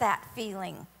replace that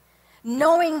feeling.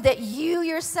 Knowing that you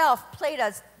yourself played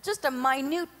just a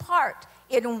minute part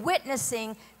in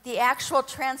witnessing the actual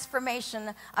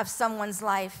transformation of someone's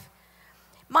life.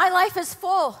 My life is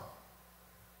full.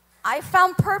 I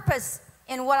found purpose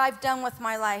in what I've done with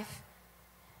my life.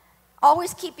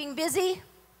 Always keeping busy,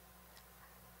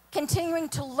 continuing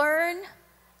to learn,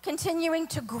 continuing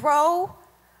to grow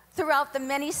throughout the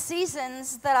many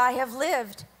seasons that I have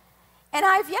lived and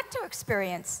I've yet to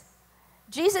experience.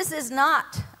 Jesus is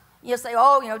not You'll say,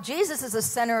 oh, Jesus is the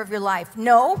center of your life.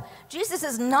 No, Jesus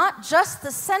is not just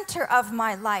the center of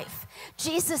my life.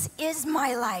 Jesus is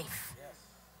my life.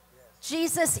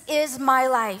 Jesus is my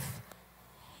life.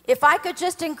 If I could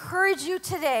just encourage you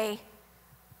today,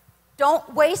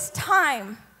 don't waste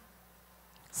time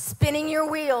spinning your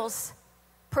wheels,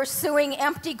 pursuing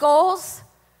empty goals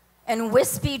and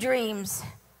wispy dreams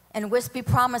and wispy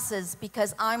promises,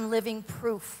 because I'm living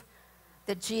proof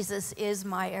that Jesus is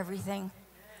my everything.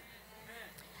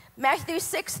 Matthew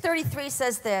 6:33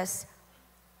 says this,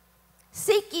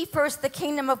 seek ye first the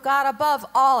kingdom of God above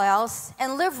all else,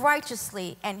 and live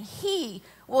righteously, and he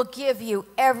will give you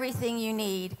everything you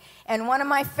need. And one of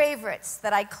my favorites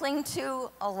that I cling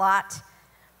to a lot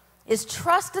is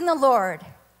trust in the Lord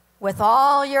with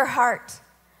all your heart.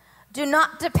 Do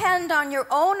not depend on your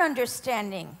own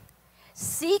understanding.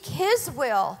 Seek his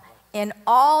will in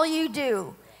all you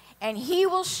do, and he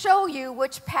will show you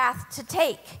which path to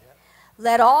take.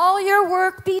 Let all your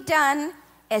work be done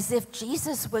as if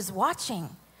Jesus was watching,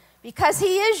 because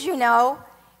he is,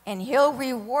 and he'll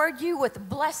reward you with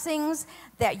blessings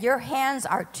that your hands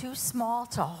are too small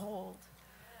to hold.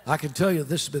 I can tell you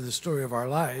this has been the story of our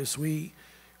lives. We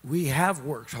have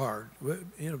worked hard.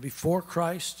 Before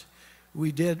Christ,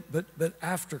 we did, but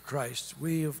after Christ,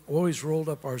 we have always rolled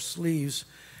up our sleeves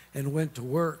and went to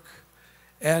work.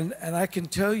 And I can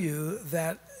tell you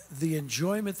that the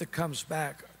enjoyment that comes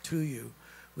back to you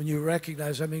when you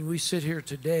recognize, we sit here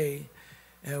today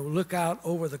and look out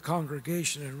over the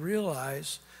congregation and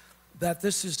realize that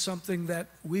this is something that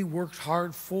we worked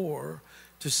hard for,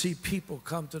 to see people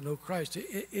come to know Christ.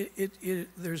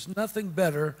 There's nothing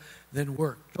better than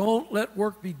work. Don't let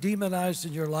work be demonized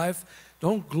in your life.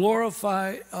 Don't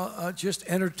glorify just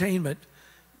entertainment.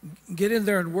 Get in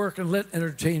there and work, and let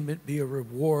entertainment be a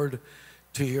reward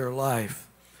to your life.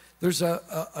 There's a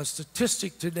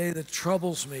statistic today that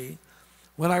troubles me.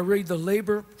 When I read the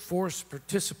labor force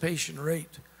participation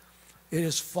rate, it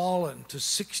has fallen to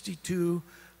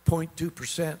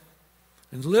 62.2%.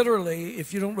 And literally,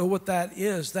 if you don't know what that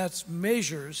is, that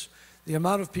measures the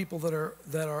amount of people that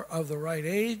are of the right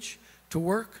age to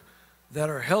work, that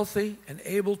are healthy and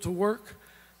able to work,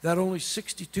 that only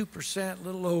 62%,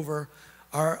 little over,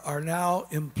 are now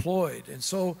employed. And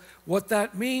so what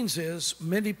that means is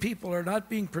many people are not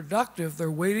being productive. They're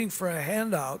waiting for a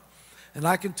handout. And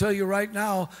I can tell you right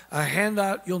now, a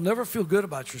handout, you'll never feel good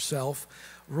about yourself.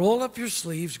 Roll up your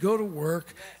sleeves, go to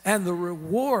work, and the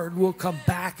reward will come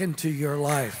back into your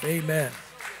life. Amen.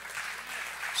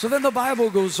 So then the Bible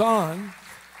goes on,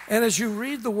 and as you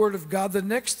read the Word of God, the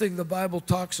next thing the Bible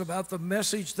talks about, the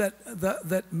message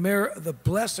the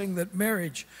blessing that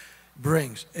marriage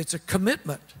brings. It's a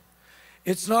commitment.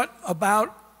 It's not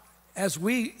about, as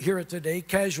we hear it today,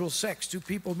 casual sex. Two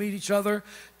people meet each other,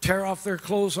 tear off their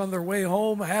clothes on their way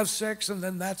home, have sex, and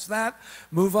then that's that.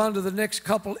 Move on to the next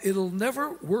couple. It'll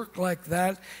never work like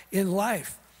that in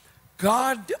life.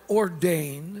 God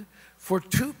ordained for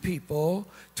two people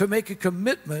to make a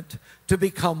commitment to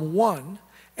become one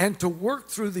and to work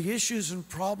through the issues and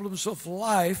problems of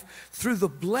life through the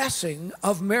blessing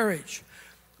of marriage.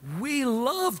 We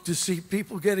love to see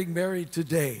people getting married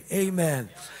today. Amen.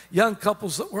 Young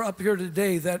couples that were up here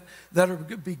today that are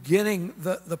beginning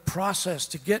the process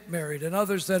to get married, and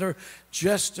others that are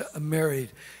just married.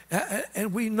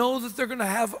 And we know that they're going to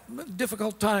have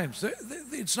difficult times.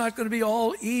 It's not going to be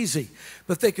all easy,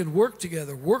 but they can work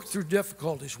together, work through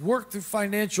difficulties, work through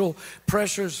financial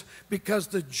pressures, because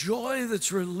the joy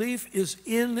that's relief is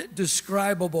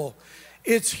indescribable.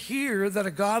 It's here that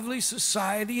a godly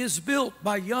society is built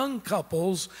by young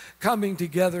couples coming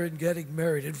together and getting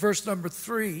married. In verse number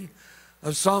 3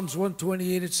 of Psalms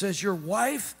 128, it says, your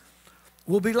wife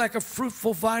will be like a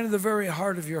fruitful vine in the very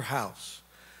heart of your house.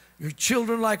 Your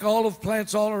children like olive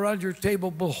plants all around your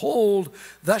table. Behold,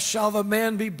 thus shall the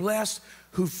man be blessed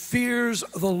who fears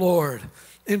the Lord.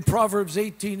 In Proverbs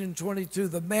 18:22,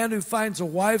 the man who finds a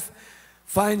wife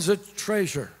finds a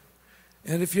treasure.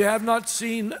 And if you have not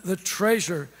seen the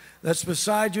treasure that's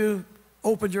beside you,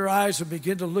 open your eyes and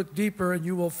begin to look deeper, and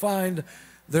you will find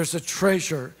there's a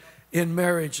treasure in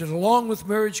marriage. And along with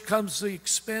marriage comes the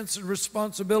expense and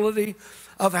responsibility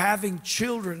of having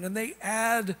children, and they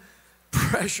add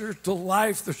pressure to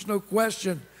life, there's no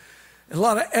question. A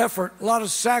lot of effort, a lot of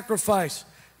sacrifice,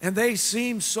 and they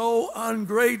seem so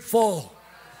ungrateful.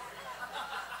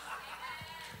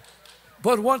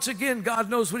 But once again,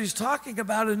 God knows what he's talking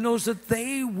about and knows that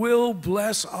they will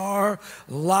bless our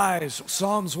lives.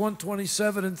 Psalms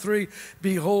 127:3,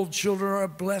 behold, children are a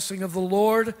blessing of the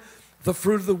Lord. The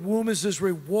fruit of the womb is his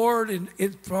reward.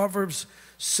 In Proverbs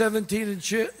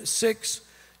 17:6,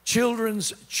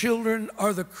 Children's children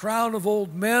are the crown of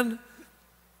old men.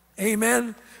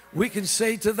 Amen. We can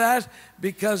say to that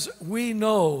because we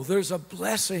know there's a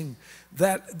blessing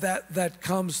that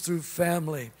comes through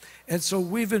family. And so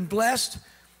we've been blessed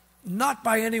not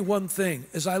by any one thing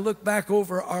as I look back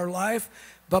over our life,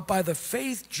 but by the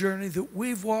faith journey that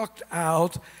we've walked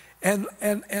out and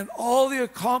all the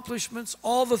accomplishments,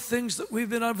 all the things that we've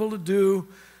been able to do,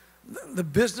 the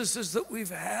businesses that we've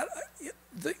had,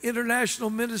 the international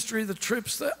ministry, the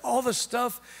trips, all the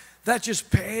stuff that just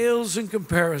pales in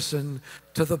comparison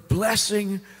to the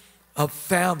blessing of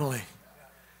family.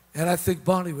 And I think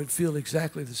Bonnie would feel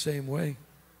exactly the same way.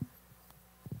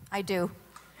 I do.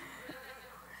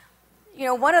 You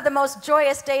know, one of the most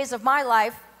joyous days of my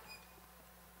life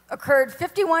occurred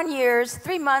 51 years,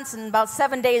 3 months, and about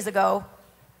 7 days ago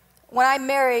when I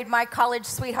married my college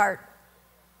sweetheart.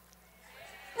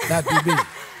 That'd be me.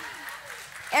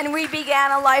 And we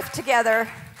began a life together.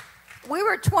 We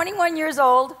were 21 years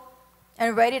old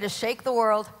and ready to shake the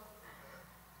world.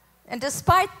 And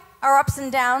despite our ups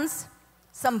and downs,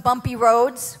 some bumpy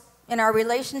roads in our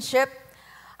relationship,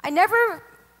 I never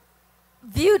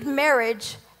viewed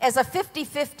marriage as a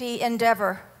 50-50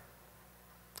 endeavor.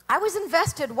 I was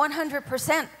invested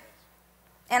 100%,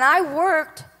 and I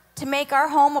worked to make our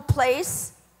home a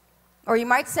place, or you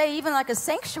might say even like a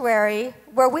sanctuary,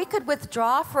 where we could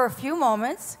withdraw for a few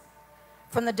moments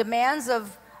from the demands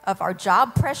of our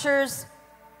job pressures,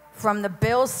 from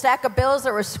the stack of bills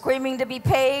that were screaming to be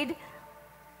paid,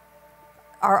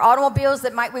 our automobiles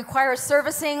that might require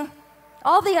servicing,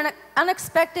 all the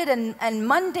unexpected and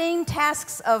mundane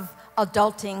tasks of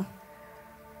adulting.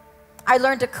 I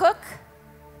learned to cook,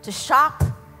 to shop,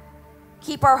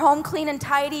 keep our home clean and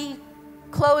tidy,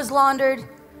 clothes laundered,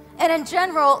 and in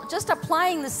general, just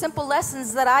applying the simple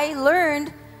lessons that I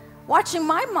learned watching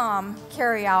my mom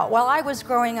carry out while I was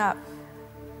growing up.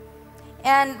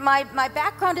 And my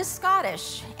background is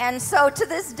Scottish, and so to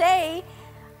this day,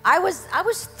 I was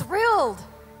thrilled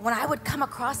when I would come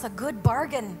across a good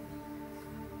bargain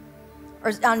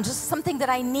or on just something that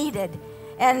I needed,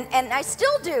 and I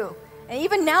still do. And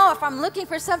even now, if I'm looking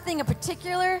for something in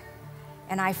particular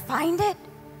and I find it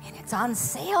and it's on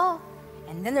sale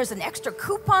and then there's an extra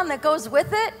coupon that goes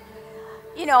with it,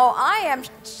 you know, I am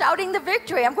shouting the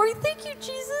victory. I'm going, thank you,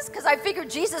 Jesus, because I figured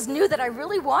Jesus knew that I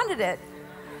really wanted it.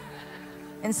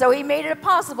 And so he made it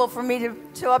possible for me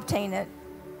to obtain it.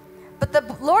 But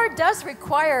the Lord does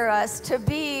require us to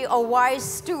be a wise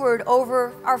steward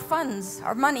over our funds,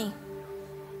 our money.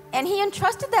 And he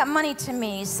entrusted that money to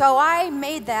me, so I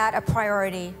made that a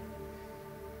priority.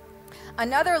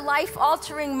 Another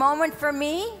life-altering moment for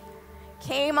me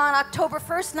came on October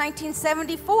 1st,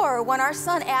 1974, when our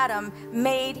son Adam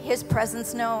made his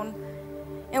presence known.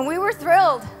 And we were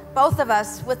thrilled, both of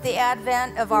us, with the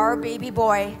advent of our baby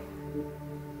boy.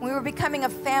 We were becoming a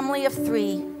family of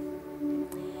 3.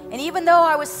 And even though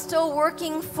I was still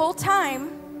working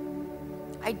full-time,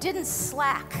 I didn't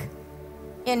slack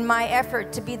in my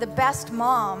effort to be the best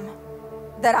mom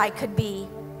that I could be.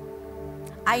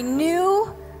 I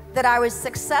knew that I was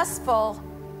successful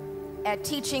at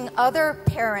teaching other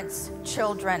parents'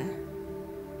 children.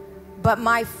 But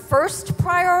my first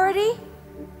priority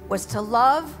was to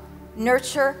love,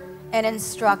 nurture, and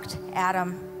instruct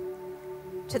Adam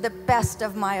to the best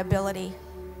of my ability.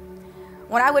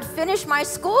 When I would finish my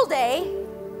school day,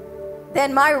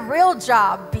 then my real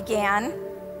job began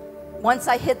once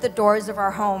I hit the doors of our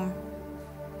home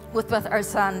with our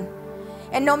son.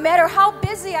 And no matter how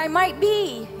busy I might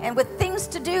be and with things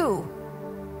to do,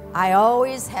 I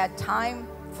always had time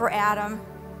for Adam.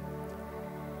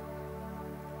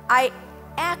 I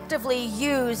actively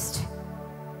used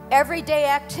everyday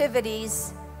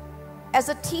activities as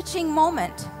a teaching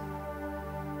moment.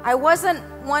 I wasn't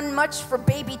one much for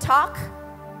baby talk.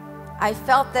 I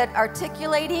felt that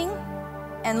articulating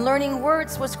and learning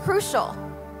words was crucial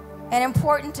and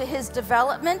important to his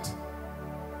development.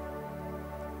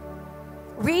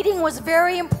 Reading was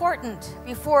very important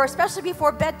especially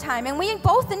before bedtime, and we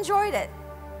both enjoyed it.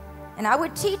 And I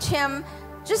would teach him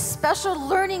just special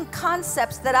learning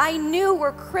concepts that I knew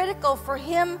were critical for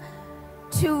him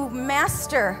to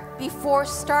master before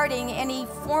starting any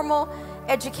formal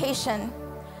education.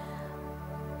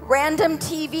 Random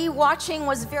TV watching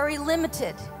was very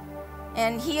limited,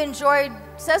 and he enjoyed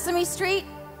Sesame Street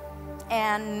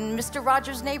and Mr.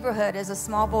 Rogers' Neighborhood as a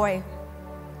small boy.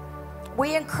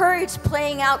 We encouraged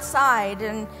playing outside,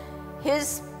 and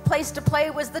his place to play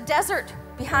was the desert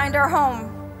behind our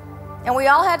home, and we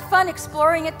all had fun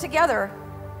exploring it together.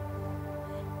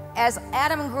 As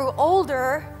Adam grew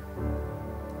older,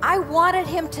 I wanted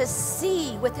him to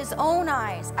see with his own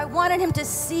eyes. I wanted him to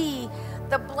see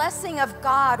the blessing of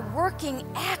God working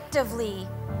actively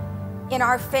in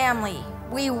our family.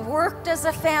 We worked as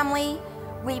a family,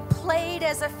 we played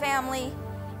as a family,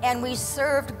 and we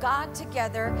served God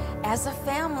together as a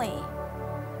family.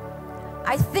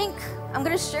 I think I'm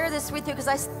going to share this with you because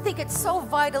I think it's so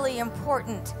vitally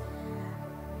important.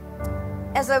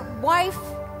 As a wife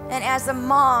and as a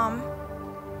mom,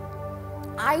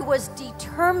 I was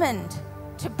determined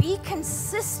to be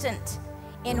consistent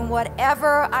in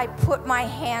whatever I put my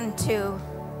hand to.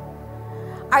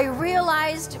 I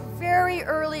realized very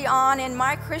early on in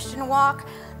my Christian walk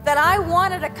that I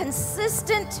wanted a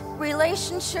consistent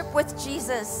relationship with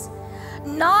Jesus,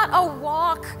 not a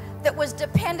walk that was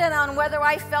dependent on whether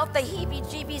I felt the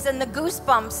heebie-jeebies and the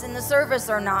goosebumps in the service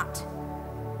or not,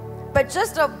 but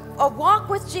just a walk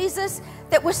with Jesus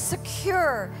that was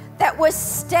secure, that was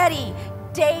steady,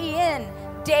 day in,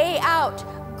 day out,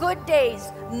 good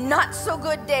days, not so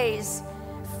good days,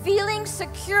 feeling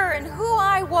secure in who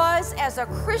I was as a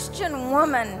Christian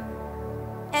woman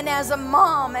and as a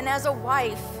mom and as a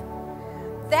wife.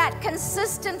 That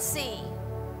consistency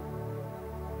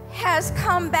has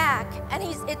come back, and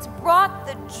it's brought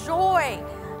the joy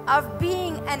of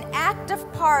being an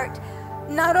active part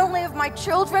not only of my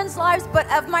children's lives but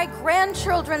of my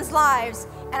grandchildren's lives,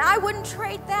 and I wouldn't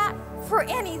trade that for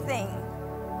anything.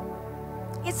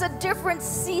 It's a different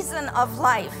season of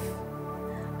life,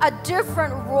 a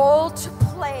different role to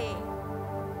play,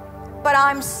 but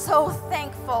I'm so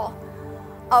thankful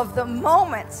of the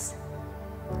moments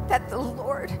that the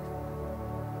Lord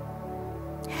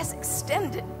has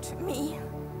extended to me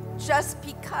just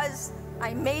because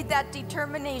I made that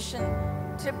determination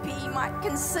to be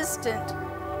consistent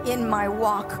in my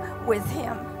walk with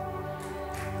Him.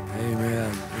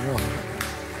 Amen.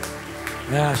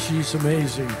 Yeah, she's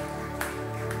amazing.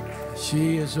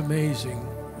 She is amazing.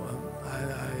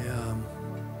 I'm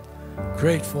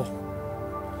grateful,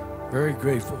 very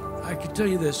grateful. I can tell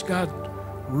you this, God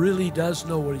really does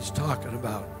know what He's talking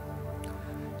about.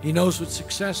 He knows what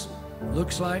success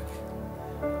looks like.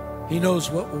 He knows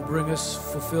what will bring us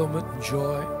fulfillment and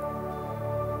joy.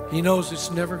 He knows it's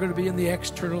never going to be in the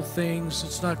external things.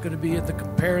 It's not going to be in the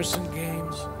comparison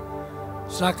games.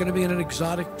 It's not going to be in an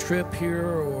exotic trip here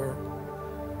or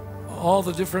all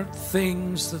the different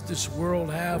things that this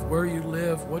world have, where you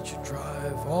live, what you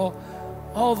drive,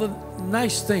 all the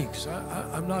nice things.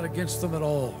 I'm not against them at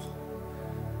all.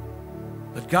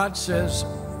 But God says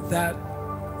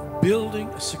that building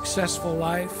a successful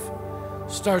life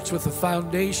starts with a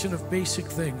foundation of basic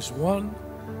things. One,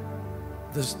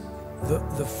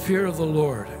 the fear of the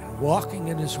Lord and walking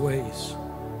in His ways.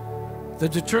 The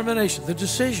determination, the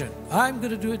decision. I'm going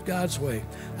to do it God's way.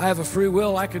 I have a free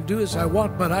will. I can do as I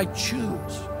want, but I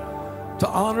choose to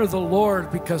honor the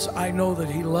Lord because I know that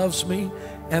He loves me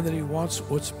and that He wants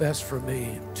what's best for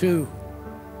me. Two,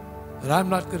 that I'm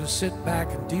not going to sit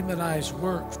back and demonize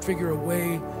work, figure a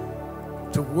way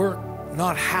to work,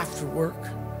 not have to work.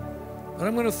 But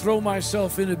I'm going to throw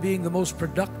myself into being the most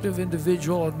productive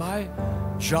individual in my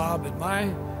job, in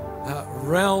my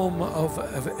realm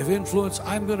of influence.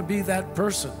 I'm going to be that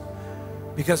person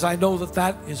because I know that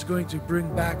that is going to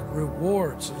bring back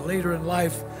rewards. And later in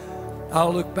life,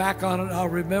 I'll look back on it and I'll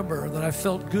remember that I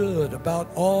felt good about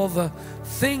all the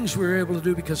things we were able to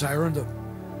do because I earned them.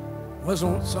 It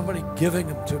wasn't somebody giving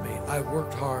them to me. I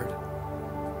worked hard.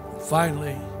 And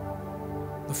finally,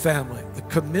 the family, the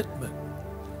commitment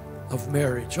of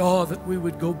marriage. Oh, that we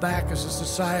would go back as a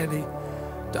society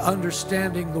to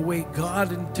understanding the way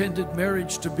God intended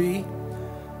marriage to be,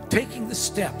 taking the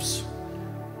steps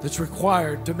that's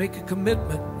required to make a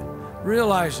commitment,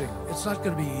 realizing it's not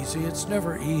going to be easy. It's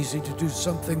never easy to do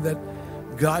something that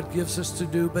God gives us to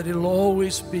do, but it'll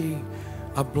always be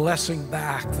a blessing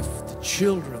back, the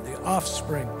children, the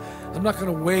offspring. I'm not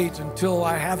going to wait until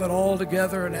I have it all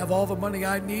together and have all the money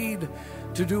I need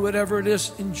to do whatever it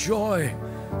is. Enjoy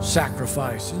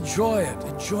sacrifice. Enjoy it.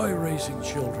 Enjoy raising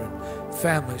children,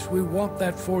 families. We want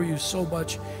that for you so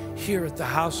much here at the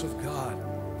house of God.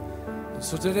 And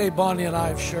so today, Bonnie and I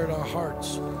have shared our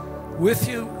hearts with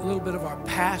you, a little bit of our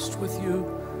past with you,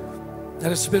 and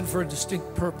it's been for a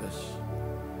distinct purpose.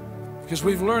 Because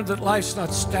we've learned that life's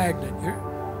not stagnant.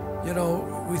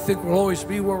 We think we'll always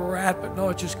be where we're at, but no,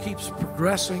 it just keeps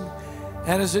progressing.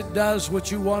 And as it does,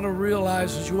 what you want to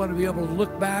realize is you want to be able to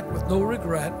look back with no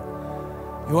regret.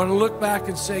 You want to look back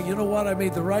and say, you know what, I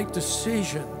made the right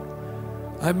decision.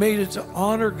 I made it to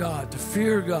honor God, to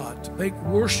fear God, to make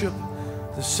worship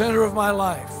the center of my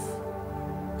life.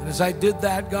 And as I did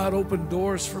that, God opened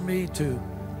doors for me to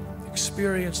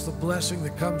experience the blessing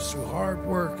that comes through hard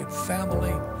work and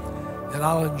family, and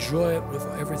I'll enjoy it with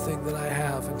everything that I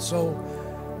have. And so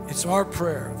it's our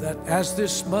prayer that as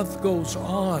this month goes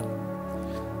on,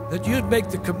 that you'd make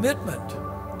the commitment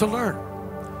to learn,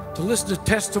 to listen to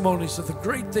testimonies of the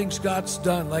great things God's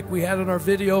done. Like we had in our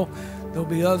video, there'll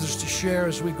be others to share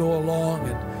as we go along,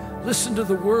 and listen to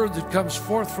the word that comes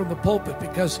forth from the pulpit,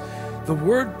 because the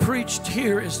word preached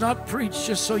here is not preached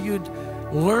just so you'd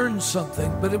learn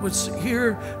something, but it was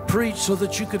here preached so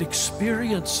that you could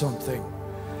experience something.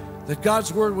 That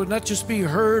God's word would not just be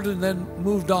heard and then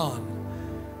moved on,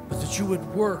 but that you would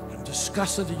work and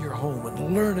discuss it in your home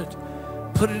and learn it,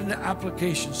 put it into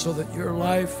application so that your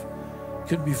life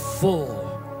can be full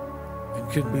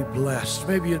and can be blessed.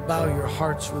 Maybe you'd bow your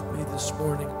hearts with me this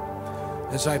morning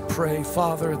as I pray.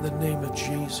 Father, in the name of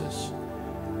Jesus,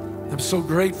 I'm so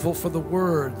grateful for the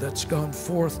word that's gone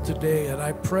forth today, and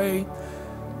I pray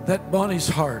that Bonnie's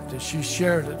heart, as she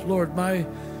shared it, Lord, my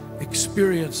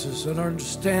experiences and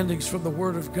understandings from the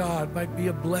Word of God might be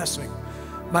a blessing,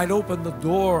 might open the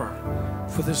door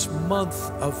for this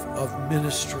month of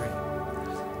ministry.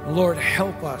 Lord,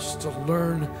 help us to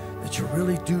learn that you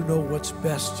really do know what's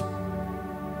best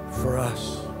for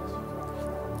us.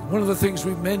 One of the things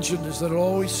we mentioned is that it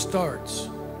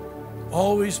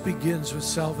always begins with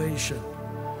salvation.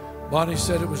 Bonnie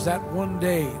said it was that one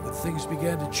day that things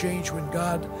began to change when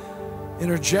God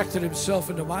interjected himself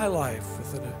into my life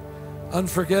with an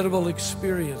unforgettable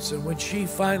experience. And when she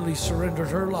finally surrendered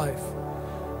her life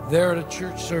there at a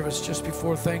church service just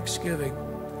before Thanksgiving,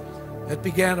 it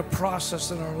began a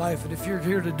process in our life. And if you're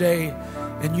here today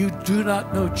and you do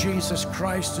not know Jesus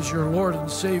Christ as your Lord and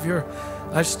Savior,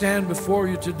 I stand before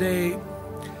you today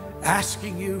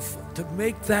asking you to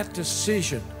make that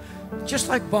decision, just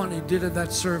like Bonnie did in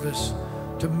that service,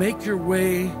 to make your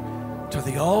way to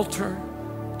the altar,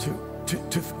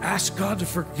 to ask God to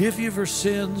forgive you for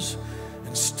sins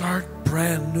and start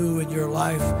brand new in your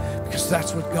life, because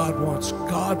that's what God wants.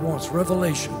 God wants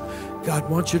revelation. God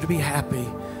wants you to be happy.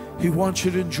 He wants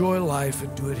you to enjoy life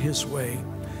and do it His way.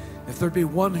 If there be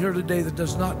one here today that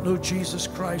does not know Jesus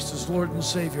Christ as Lord and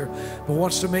Savior, but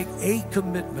wants to make a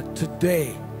commitment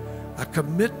today, a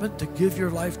commitment to give your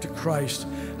life to Christ,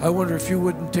 I wonder if you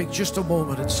wouldn't take just a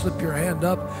moment and slip your hand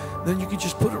up. Then you can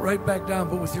just put it right back down,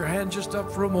 but with your hand just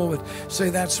up for a moment, say,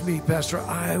 that's me, Pastor.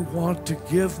 I want to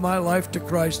give my life to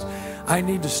Christ. I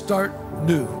need to start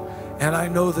new. And I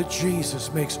know that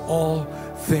Jesus makes all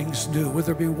things new. Would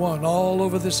there be one all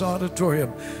over this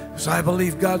auditorium? Because I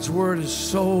believe God's word is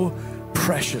so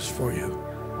precious for you.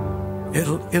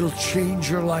 It'll change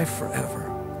your life forever.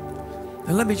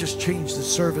 And let me just change the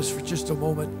service for just a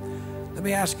moment. Let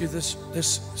me ask you this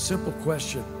simple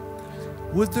question.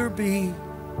 Would there be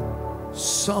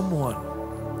someone,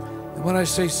 and when I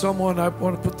say someone, I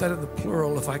want to put that in the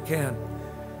plural if I can,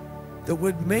 that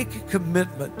would make a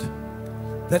commitment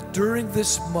that during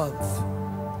this month,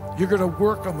 you're going to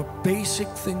work on the basic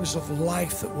things of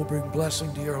life that will bring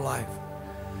blessing to your life?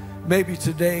 Maybe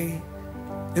today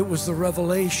it was the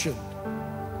revelation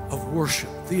of worship,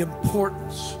 the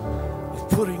importance of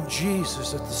putting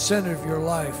Jesus at the center of your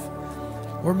life.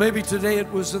 Or maybe today it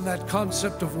was in that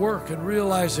concept of work and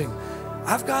realizing,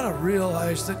 I've got to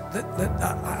realize that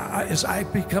as I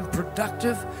become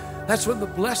productive, that's when the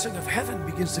blessing of heaven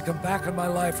begins to come back in my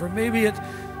life. Or maybe it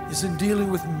is in dealing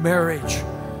with marriage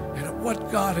and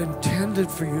what God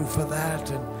intended for you for that,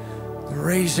 and the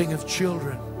raising of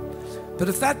children. But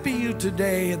if that be you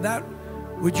today, and that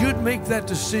would you make that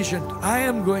decision, I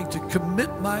am going to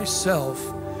commit myself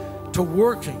to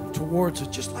working towards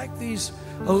it. Just like these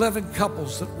 11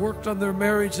 couples that worked on their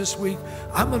marriage this week,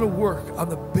 I'm going to work on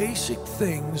the basic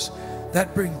things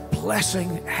that bring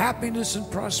blessing, happiness, and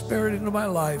prosperity into my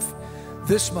life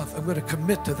this month. I'm going to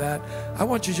commit to that. I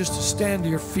want you just to stand to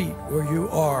your feet where you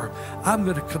are. I'm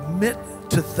going to commit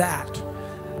to that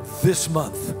this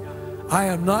month. I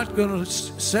am not going to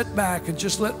sit back and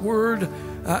just let word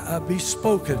be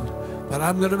spoken, but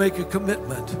I'm going to make a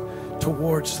commitment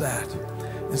towards that.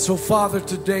 And so, Father,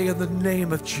 today in the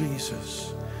name of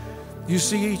Jesus, you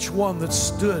see each one that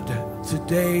stood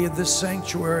today in this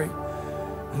sanctuary.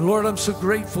 And Lord, I'm so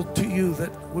grateful to you that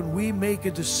when we make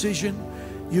a decision,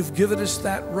 you've given us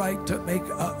that right to make,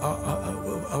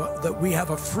 that we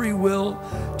have a free will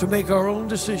to make our own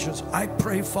decisions. I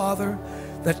pray, Father,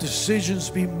 that decisions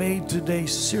be made today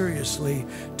seriously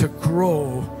to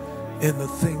grow in the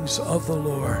things of the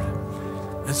Lord.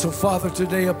 And so, Father,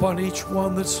 today upon each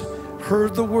one that's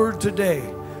heard the word today,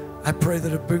 I pray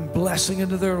that it bring blessing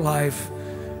into their life.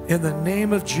 In the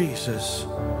name of Jesus,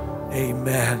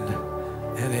 amen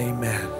and amen.